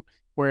extent too,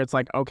 where it's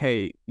like,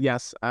 okay,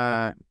 yes,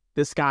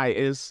 this guy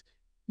is.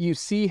 You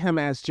see him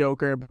as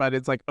Joker, but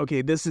it's like,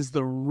 okay, this is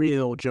the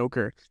real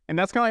Joker, and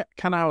that's kind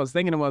of how I was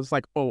thinking. It was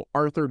like, oh,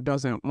 Arthur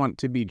doesn't want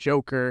to be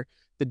Joker.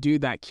 The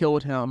dude that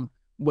killed him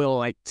will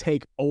like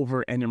take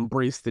over and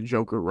embrace the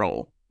Joker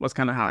role. Was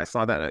kind of how I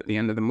saw that at the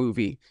end of the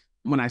movie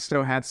when I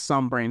still had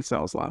some brain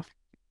cells left.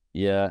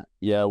 Yeah.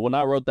 When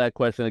I wrote that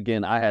question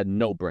again, I had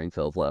no brain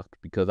cells left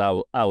because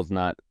I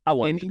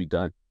wanted to be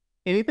done.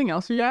 Anything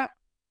else you got?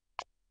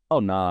 Oh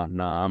nah,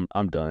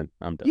 I'm done.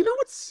 You know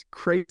what's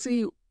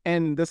crazy?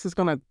 And this is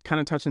gonna kind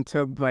of touch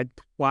into like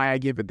why I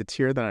give it the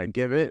tier that I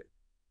give it.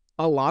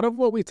 A lot of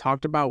what we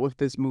talked about with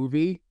this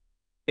movie,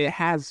 it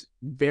has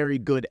very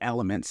good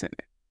elements in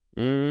it.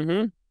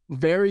 Mm-hmm.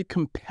 Very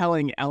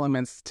compelling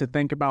elements to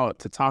think about,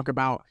 to talk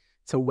about,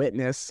 to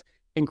witness.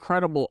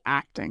 Incredible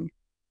acting.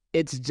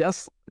 It's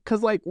just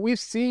because like we've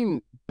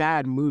seen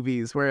bad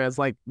movies, whereas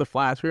like The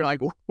Flash, we were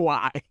like,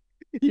 why?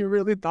 You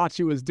really thought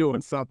she was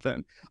doing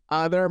something.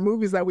 There are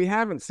movies that we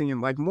haven't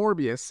seen, like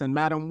Morbius and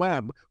Madam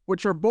Web,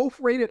 which are both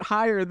rated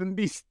higher than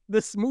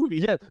this movie.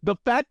 Yeah, the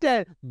fact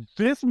that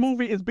this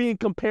movie is being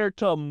compared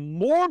to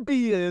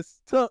Morbius,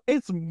 to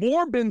its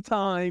Morbin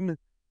time,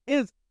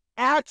 is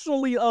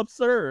actually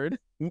absurd.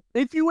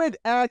 If you had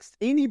asked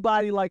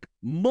anybody like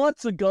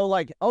months ago,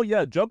 like, oh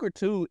yeah, Joker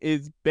 2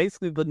 is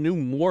basically the new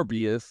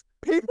Morbius,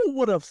 people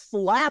would have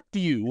slapped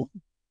you.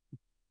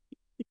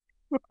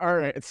 All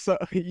right, so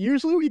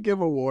usually we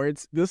give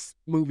awards. This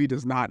movie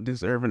does not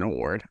deserve an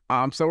award.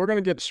 So we're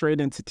gonna get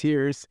straight into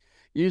tiers.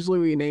 Usually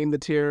we name the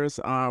tiers.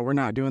 We're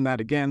not doing that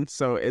again.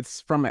 So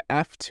it's from an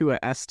F to a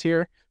S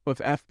tier,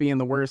 with F being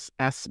the worst,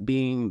 S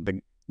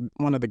being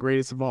one of the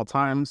greatest of all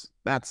times.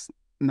 That's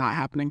not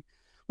happening.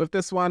 With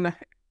this one,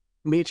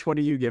 Meech, what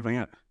are you giving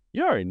it?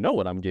 You already know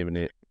what I'm giving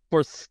it.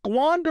 For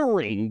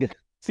squandering.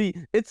 See,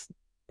 it's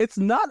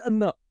not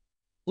enough.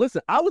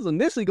 Listen, I was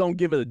initially gonna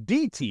give it a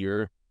D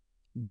tier.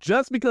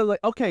 Just because, like,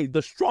 okay,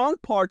 the strong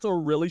parts are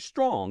really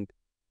strong,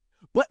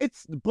 but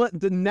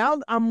now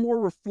I'm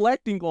more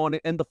reflecting on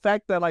it and the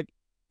fact that like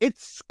it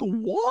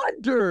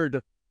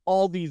squandered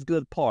all these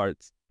good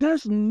parts.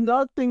 There's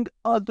nothing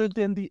other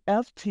than the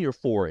F tier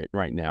for it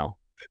right now.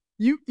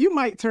 You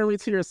might turn me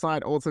to your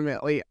side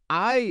ultimately.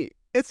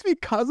 It's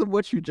because of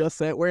what you just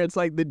said, where it's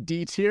like the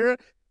D tier.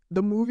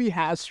 The movie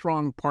has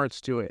strong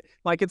parts to it.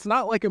 Like it's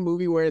not like a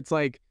movie where it's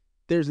like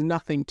there's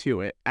nothing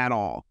to it at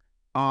all.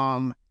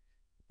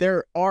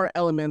 There are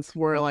elements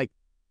where like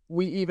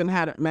we even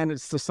had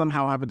managed to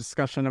somehow have a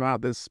discussion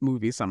about this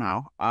movie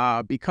somehow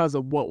because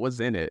of what was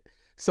in it.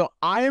 So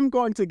I am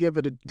going to give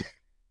it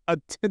a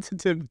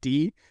tentative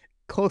D,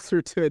 closer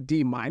to a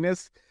D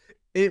minus.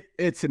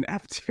 It's an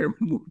F tier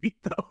movie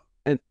though.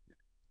 And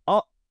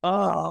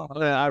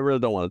I really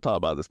don't want to talk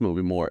about this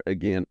movie more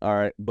again. All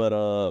right,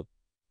 but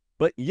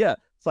yeah,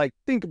 it's like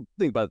think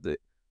about it.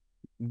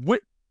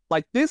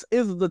 Like this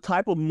is the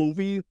type of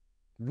movie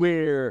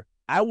where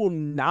I will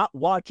not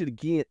watch it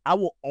again. I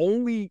will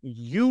only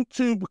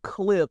YouTube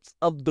clips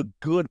of the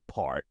good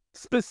part.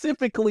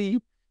 Specifically,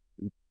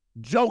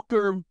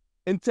 Joker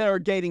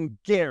interrogating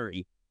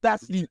Gary.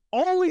 That's the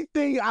only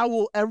thing I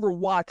will ever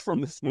watch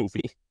from this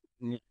movie.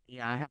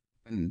 Yeah, I have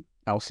nothing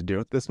else to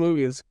do. This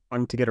movie is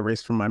going to get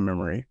erased from my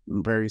memory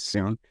very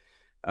soon.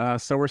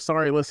 So we're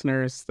sorry,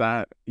 listeners,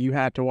 that you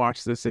had to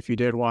watch this if you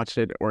did watch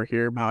it or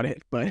hear about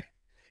it. But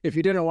if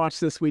you didn't watch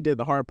this, we did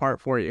the hard part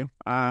for you.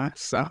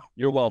 So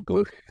you're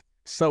welcome.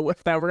 So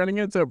with that, we're going to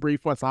get into a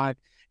brief what's hot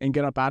and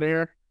get up out of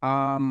here.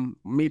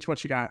 Meech,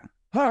 what you got?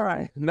 All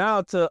right.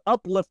 Now to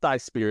uplift thy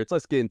spirits,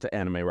 let's get into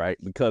anime, right?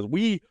 Because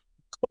we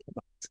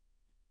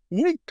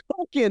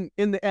cooking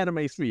in the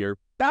anime sphere.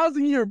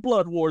 1,000-Year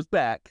Blood War's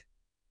back.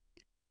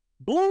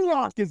 Blue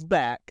Lock is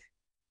back.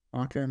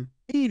 Okay.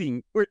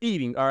 We're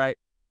eating, all right?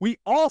 We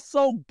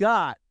also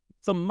got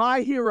some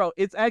My Hero.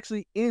 It's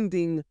actually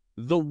ending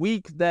the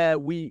week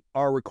that we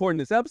are recording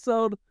this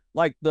episode.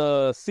 Like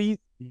the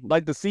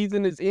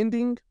season is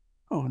ending.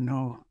 Oh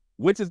no.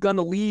 Which is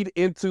gonna lead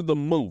into the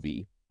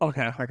movie.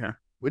 Okay.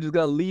 Which is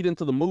gonna lead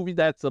into the movie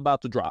that's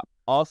about to drop.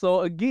 Also,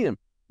 again,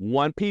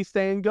 One Piece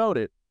staying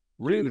goated.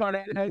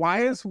 Reincarnated.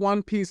 Why is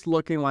One Piece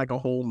looking like a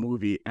whole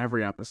movie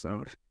every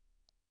episode?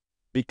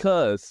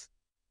 Because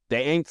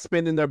they ain't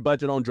spending their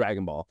budget on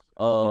Dragon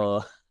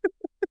Ball.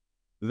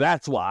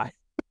 That's why.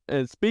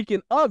 And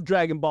speaking of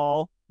Dragon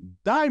Ball,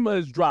 Daima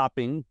is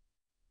dropping.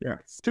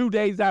 Yes. 2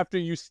 days after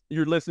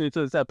you're listening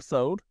to this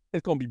episode.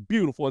 It's going to be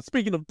beautiful. And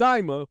speaking of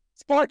Daima,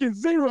 Sparking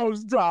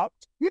Zero's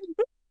dropped.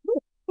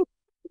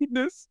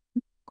 Greatness,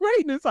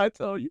 I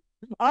tell you.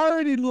 I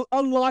already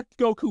unlocked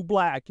Goku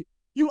Black.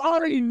 You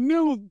already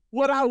knew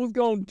what I was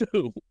going to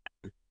do.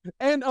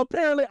 And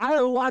apparently I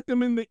unlocked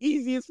them in the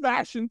easiest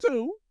fashion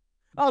too.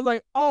 I was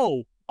like,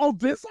 oh,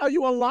 this how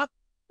you unlock?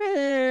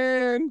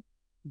 Man,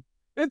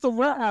 it's a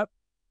wrap.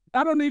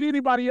 I don't need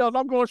anybody else.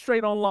 I'm going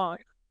straight online.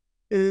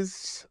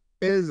 Is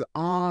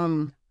Cookout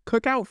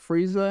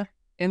Frieza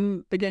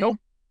in the game? Nope.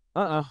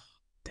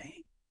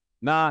 Dang.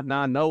 Nah,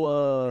 no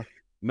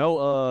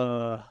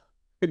no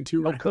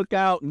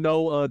cookout,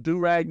 no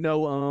do-rag,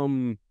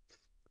 no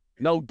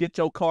get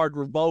your card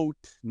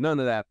revoked, none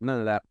of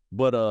that.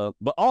 But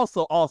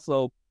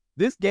also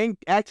this game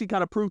actually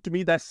kind of proved to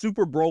me that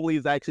Super Broly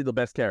is actually the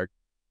best character.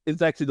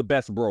 It's actually the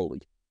best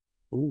Broly.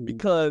 Ooh.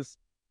 Because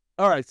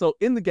all right, so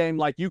in the game,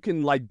 like you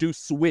can like do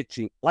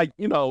switching, like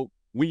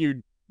when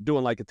you're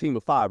doing like a team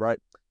of 5, right?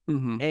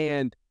 Mm-hmm.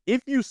 And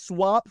if you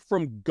swap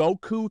from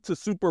Goku to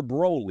Super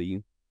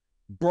Broly,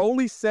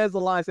 Broly says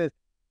the line, says,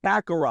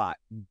 Kakarot,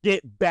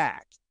 get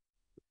back.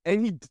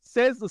 And he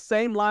says the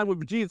same line with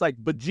Vegeta. It's like,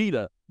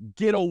 Vegeta,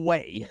 get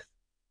away.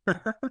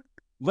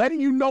 Letting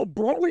you know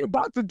Broly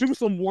about to do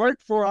some work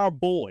for our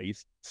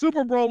boys.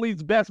 Super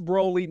Broly's best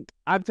Broly.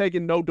 I'm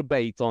taking no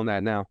debates on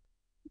that now.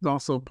 He's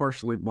also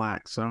partially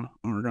black, so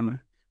we're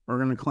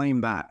gonna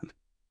claim that.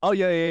 Oh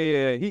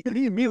yeah. He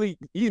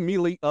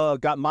immediately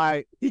got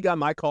my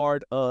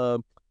card.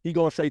 He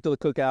going straight to the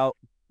cookout.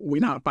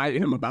 We're not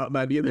fighting him about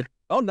that either.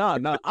 Oh no.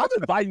 I'm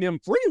inviting him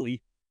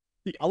freely.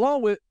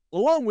 Along with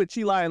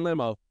Chilai and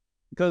Limo.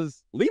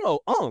 Because Limo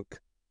unk.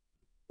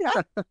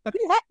 Yeah.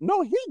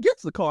 He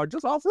gets the card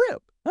just off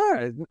rip. All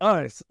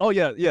right. Oh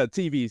yeah,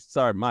 TV.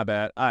 Sorry, my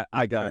bad.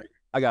 I got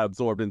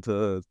absorbed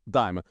into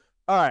Diamond.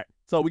 All right.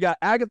 So we got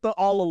Agatha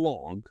all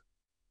along,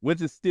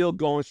 which is still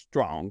going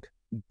strong.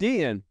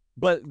 Then,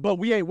 but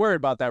we ain't worried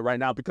about that right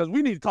now because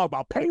we need to talk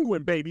about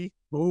Penguin, baby.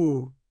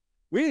 Ooh.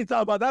 We need to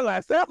talk about that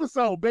last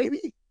episode,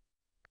 baby.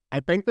 I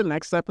think the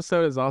next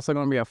episode is also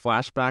going to be a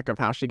flashback of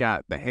how she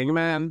got the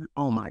hangman.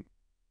 Oh my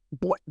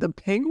boy, the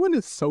Penguin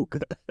is so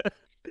good.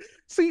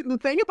 See, the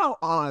thing about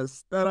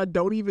Oz that I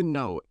don't even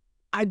know,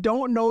 I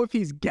don't know if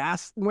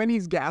when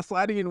he's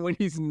gaslighting and when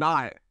he's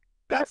not.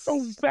 That's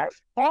the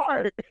best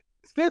part.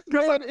 This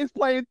villain is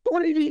playing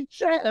 3D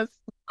chess.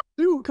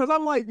 Dude, because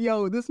I'm like,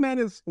 yo, this man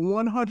is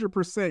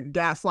 100%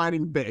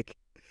 gaslighting Vic.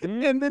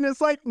 Mm-hmm. And then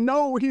it's like,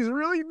 no, he's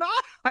really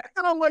not.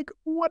 And I'm like,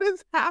 what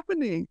is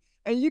happening?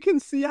 And you can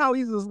see how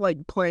he's just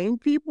like playing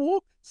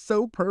people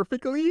so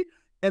perfectly.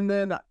 And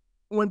then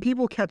when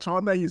people catch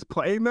on that he's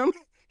playing them,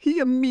 he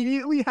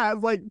immediately has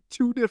like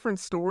 2 different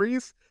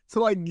stories to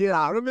like get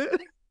out of it.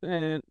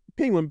 And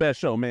Penguin best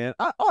show, man.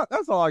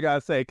 That's all I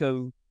gotta say.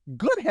 Because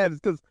good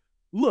heavens, because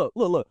look,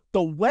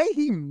 the way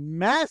he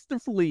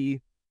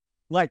masterfully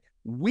like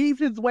weaved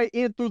his way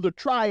in through the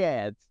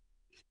triads,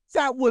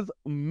 that was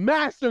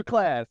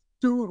masterclass.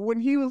 Dude,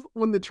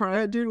 when the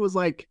triad dude was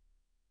like,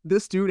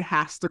 this dude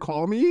has to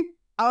call me,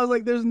 I was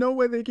like, there's no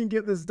way they can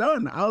get this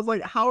done. I was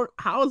like, how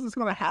is this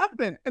gonna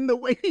happen? And the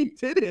way he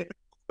did it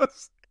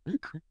was...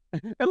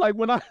 And like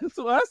when I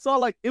saw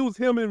like it was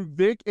him and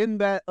Vic in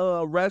that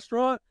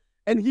restaurant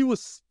and he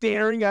was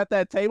staring at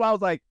that table, I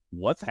was like,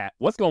 what's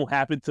gonna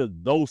happen to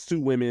those 2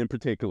 women in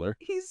particular?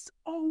 He's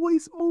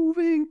always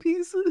moving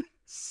pieces.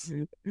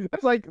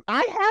 It's like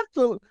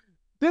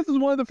this is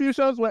one of the few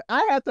shows where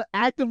I have to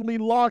actively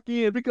lock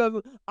in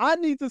because I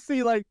need to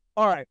see like,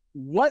 all right,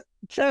 what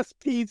chess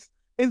piece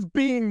is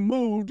being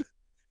moved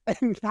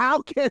and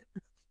how can,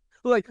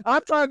 like,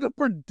 I'm trying to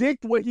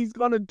predict what he's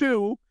gonna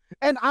do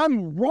and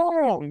I'm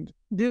wrong.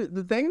 Dude,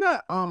 the thing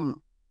that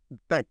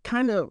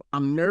kind of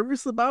I'm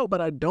nervous about,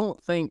 but I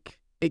don't think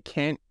it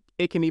can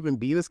even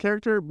be this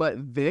character, but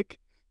Vic,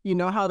 you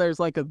know how there's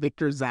like a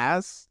Victor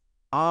Zsasz,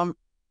 and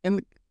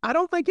I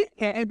don't think it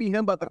can be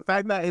him, but the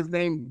fact that his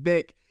name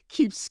Vic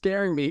keeps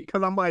scaring me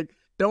because I'm like,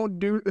 don't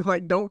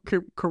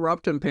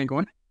corrupt him,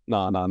 Penguin.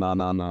 No.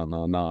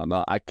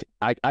 I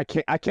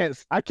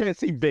can't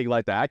see Vic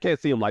like that. I can't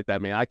see him like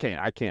that, man. I can't.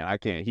 I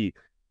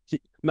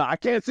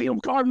can't see him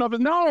carving up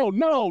his no.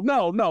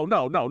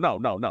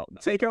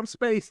 Take up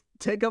space.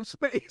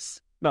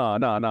 No.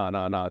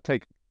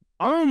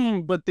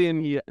 But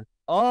then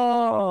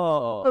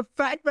the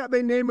fact that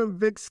they name him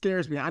Vic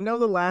scares me. I know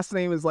the last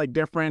name is like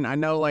different. I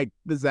know like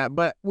that,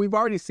 but we've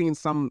already seen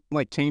some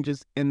like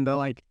changes in the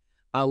like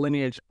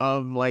lineage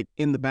of like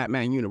in the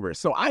Batman universe.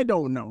 So I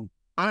don't know.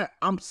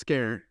 I'm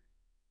scared.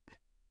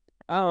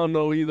 I don't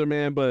know either,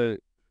 man, but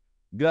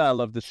God, I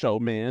love the show,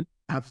 man.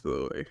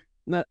 Absolutely.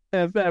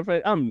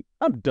 I'm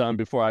done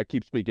before I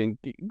keep speaking.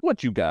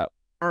 What you got?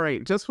 All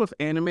right, just with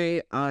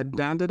anime,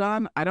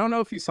 Dandadan. I don't know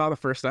if you saw the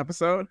first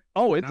episode.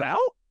 Oh, it's out?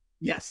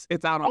 Yes,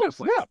 it's out on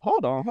Netflix. Snap.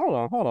 Hold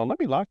on. Let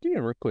me lock you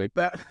in real quick.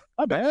 That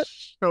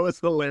show is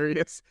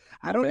hilarious.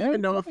 I don't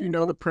even know if you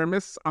know the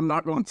premise. I'm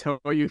not going to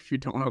tell you if you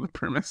don't know the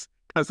premise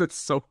because it's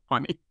so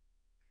funny.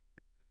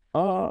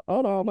 Hold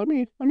on. Let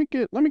me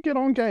get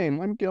on game.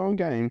 I'm good.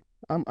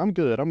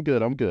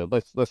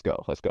 Let's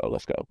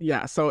go.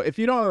 Yeah. So if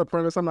you don't know the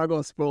premise, I'm not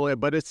going to spoil it,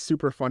 but it's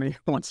super funny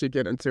once you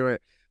get into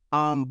it.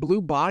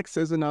 Blue Box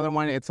is another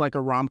one. It's like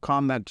a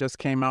rom-com that just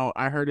came out.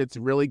 I heard it's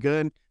really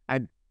good.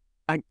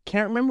 I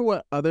can't remember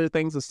what other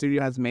things the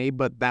studio has made,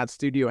 but that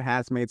studio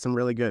has made some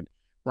really good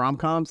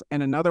rom-coms.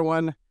 And another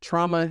one,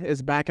 Trauma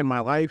is Back in My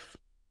Life.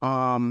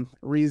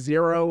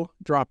 ReZero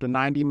dropped a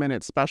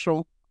 90-minute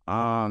special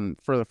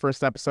for the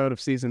first episode of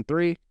season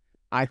 3.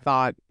 I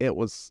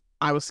was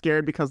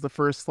scared because the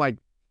first like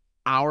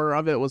hour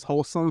of it was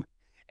wholesome,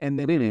 and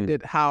then it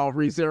ended how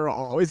ReZero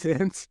always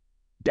ends.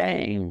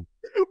 Dang.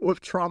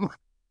 With Trauma.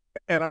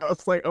 And I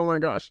was like, oh my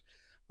gosh.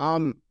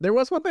 There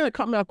was one thing that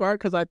caught me off guard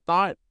because I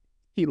thought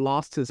he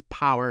lost his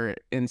power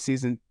in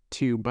season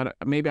 2, but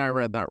maybe I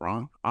read that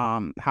wrong.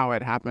 How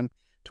it happened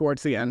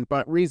towards the end.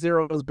 But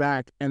ReZero was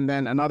back, and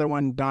then another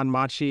one, Don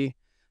Machi.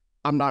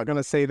 I'm not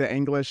gonna say the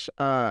English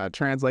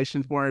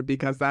translation for it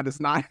because that is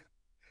not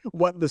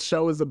what the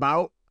show is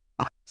about.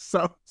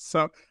 So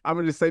I'm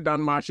gonna just say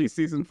Don Machi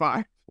season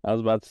 5. I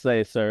was about to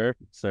say, sir.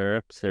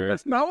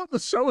 That's not what the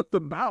show is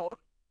about.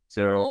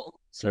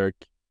 Sir,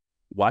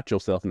 watch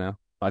yourself now.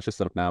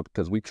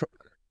 Because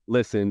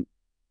listen,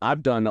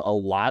 I've done a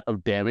lot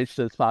of damage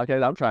to this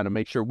podcast. I'm trying to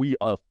make sure we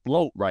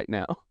afloat right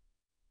now.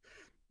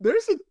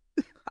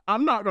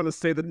 I'm not going to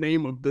say the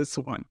name of this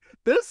one.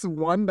 This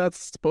one that's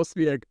supposed to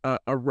be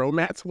a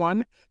romance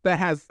one that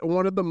has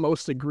one of the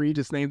most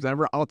egregious names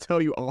ever. I'll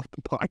tell you off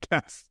the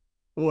podcast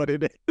what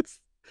it is.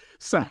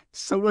 So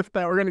with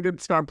that, we're going to get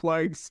to our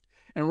plugs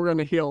and we're going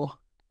to heal.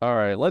 All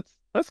right, let's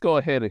go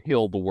ahead and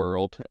heal the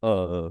world.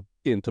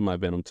 Into my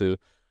Venom 2.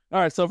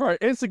 All right, so for our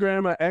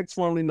Instagram, our X,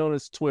 formerly known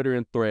as Twitter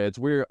and Threads,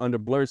 we're under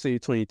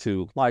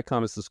BlurredCity22. Like,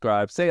 comment,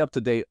 subscribe, stay up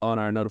to date on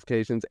our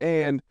notifications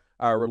and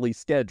our release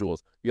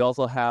schedules. We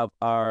also have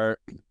our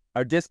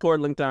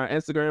Discord linked on our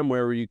Instagram,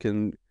 where you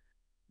can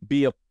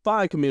be a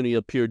fine community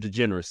of pure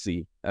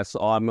degeneracy. That's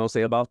all I'm going to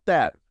say about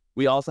that.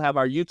 We also have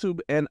our YouTube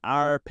and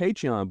our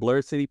Patreon,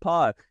 Blurred City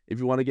Pod. If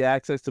you want to get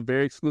access to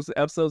very exclusive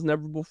episodes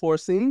never before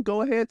seen,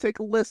 go ahead, take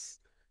a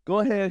list. Go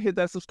ahead, hit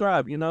that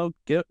subscribe,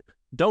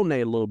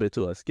 donate a little bit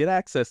to us. Get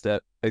access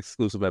to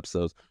exclusive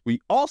episodes. We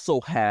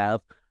also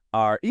have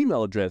our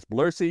email address,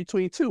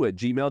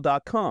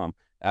 blurredcity22@gmail.com.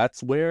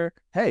 That's where,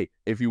 hey,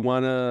 if you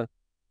want to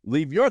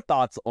leave your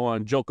thoughts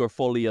on Joker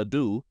Folie,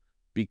 Deux,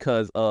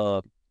 because,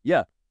 the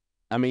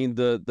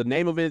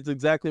name of it is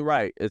exactly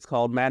right. It's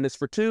called Madness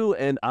for 2,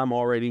 and I'm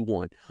already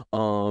 1.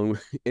 And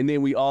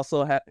then we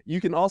also have,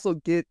 you can also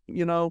get,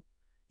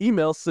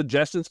 email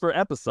suggestions for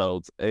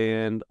episodes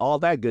and all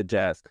that good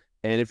jazz.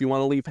 And if you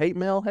want to leave hate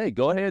mail, hey,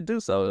 go ahead and do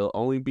so. It'll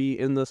only be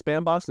in the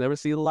spam box, never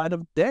see the light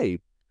of day.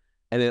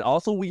 And then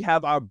also we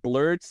have our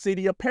Blurred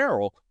City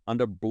Apparel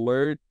under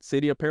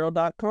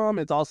blurredcityapparel.com.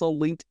 It's also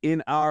linked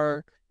in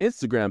our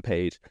Instagram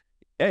page.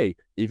 Hey,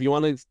 if you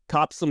want to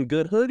cop some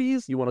good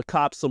hoodies, you want to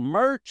cop some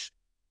merch,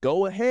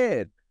 go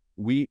ahead.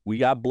 We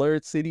got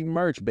Blurred City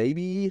merch,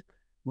 baby.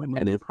 We're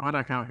moving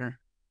product out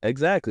here.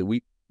 Exactly.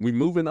 We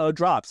moving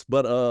drops,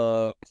 but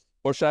or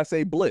should I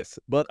say bliss?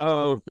 But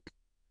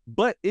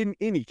in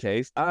any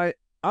case, I'm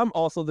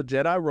also the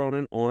Jedi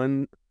Ronin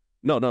on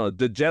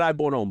the Jedi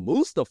Born on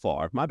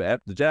Mustafar. My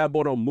bad. The Jedi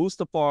Born on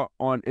Mustafar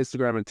on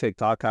Instagram and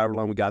TikTok, however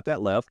long we got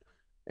that left.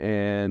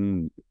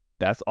 And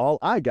that's all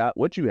I got.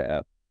 What you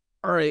have?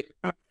 All right.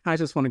 I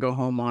just want to go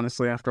home,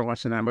 honestly, after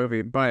watching that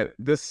movie. But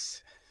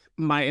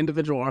my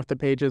individual author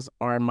pages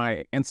are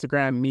my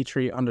Instagram,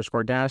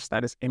 Metri_dash.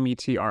 That is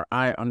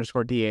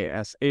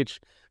METRI_DASH.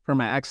 For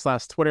my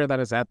X/Twitter, that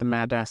is at the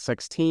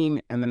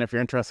Mad-16. And then if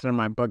you're interested in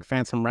my book,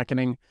 Phantom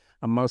Reckoning,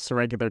 A Most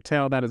Irregular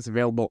Tale, that is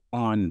available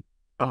on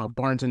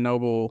Barnes &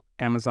 Noble,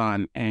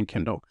 Amazon, and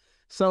Kindle.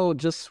 So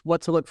just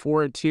what to look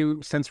forward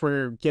to since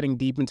we're getting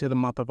deep into the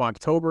month of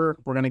October.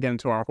 We're going to get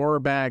into our horror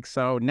bag.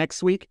 So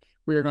next week,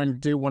 we are going to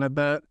do one of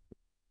the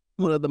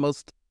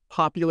most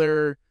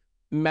popular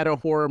meta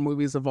horror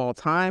movies of all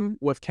time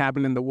with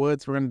Cabin in the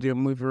Woods. We're going to do a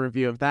movie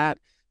review of that.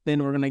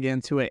 Then we're going to get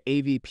into an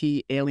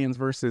AVP, Aliens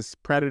versus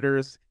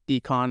Predators,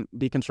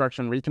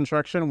 Deconstruction,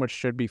 Reconstruction, which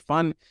should be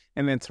fun.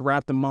 And then to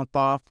wrap the month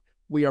off,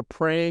 we are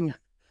praying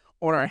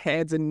on our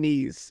heads and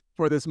knees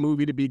for this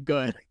movie to be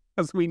good,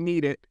 because we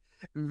need it.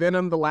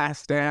 Venom: The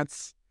Last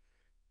Dance.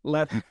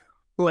 Let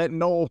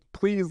Noel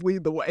please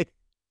lead the way.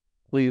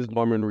 Please,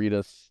 Norman, read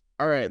us.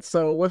 All right,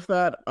 so with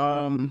that,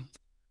 I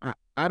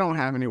don't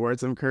have any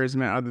words of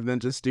encouragement other than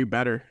just do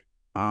better,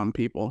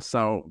 people.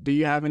 So do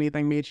you have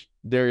anything, Meech?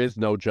 There is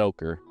no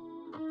Joker.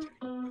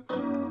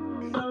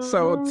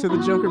 So to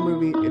the Joker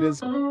movie, it is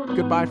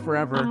goodbye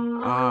forever.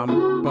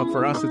 But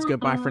for us, it's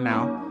goodbye for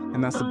now.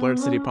 And that's the Blurred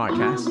City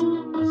Podcast.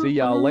 See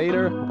y'all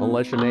later,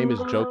 unless your name is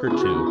Joker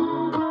 2.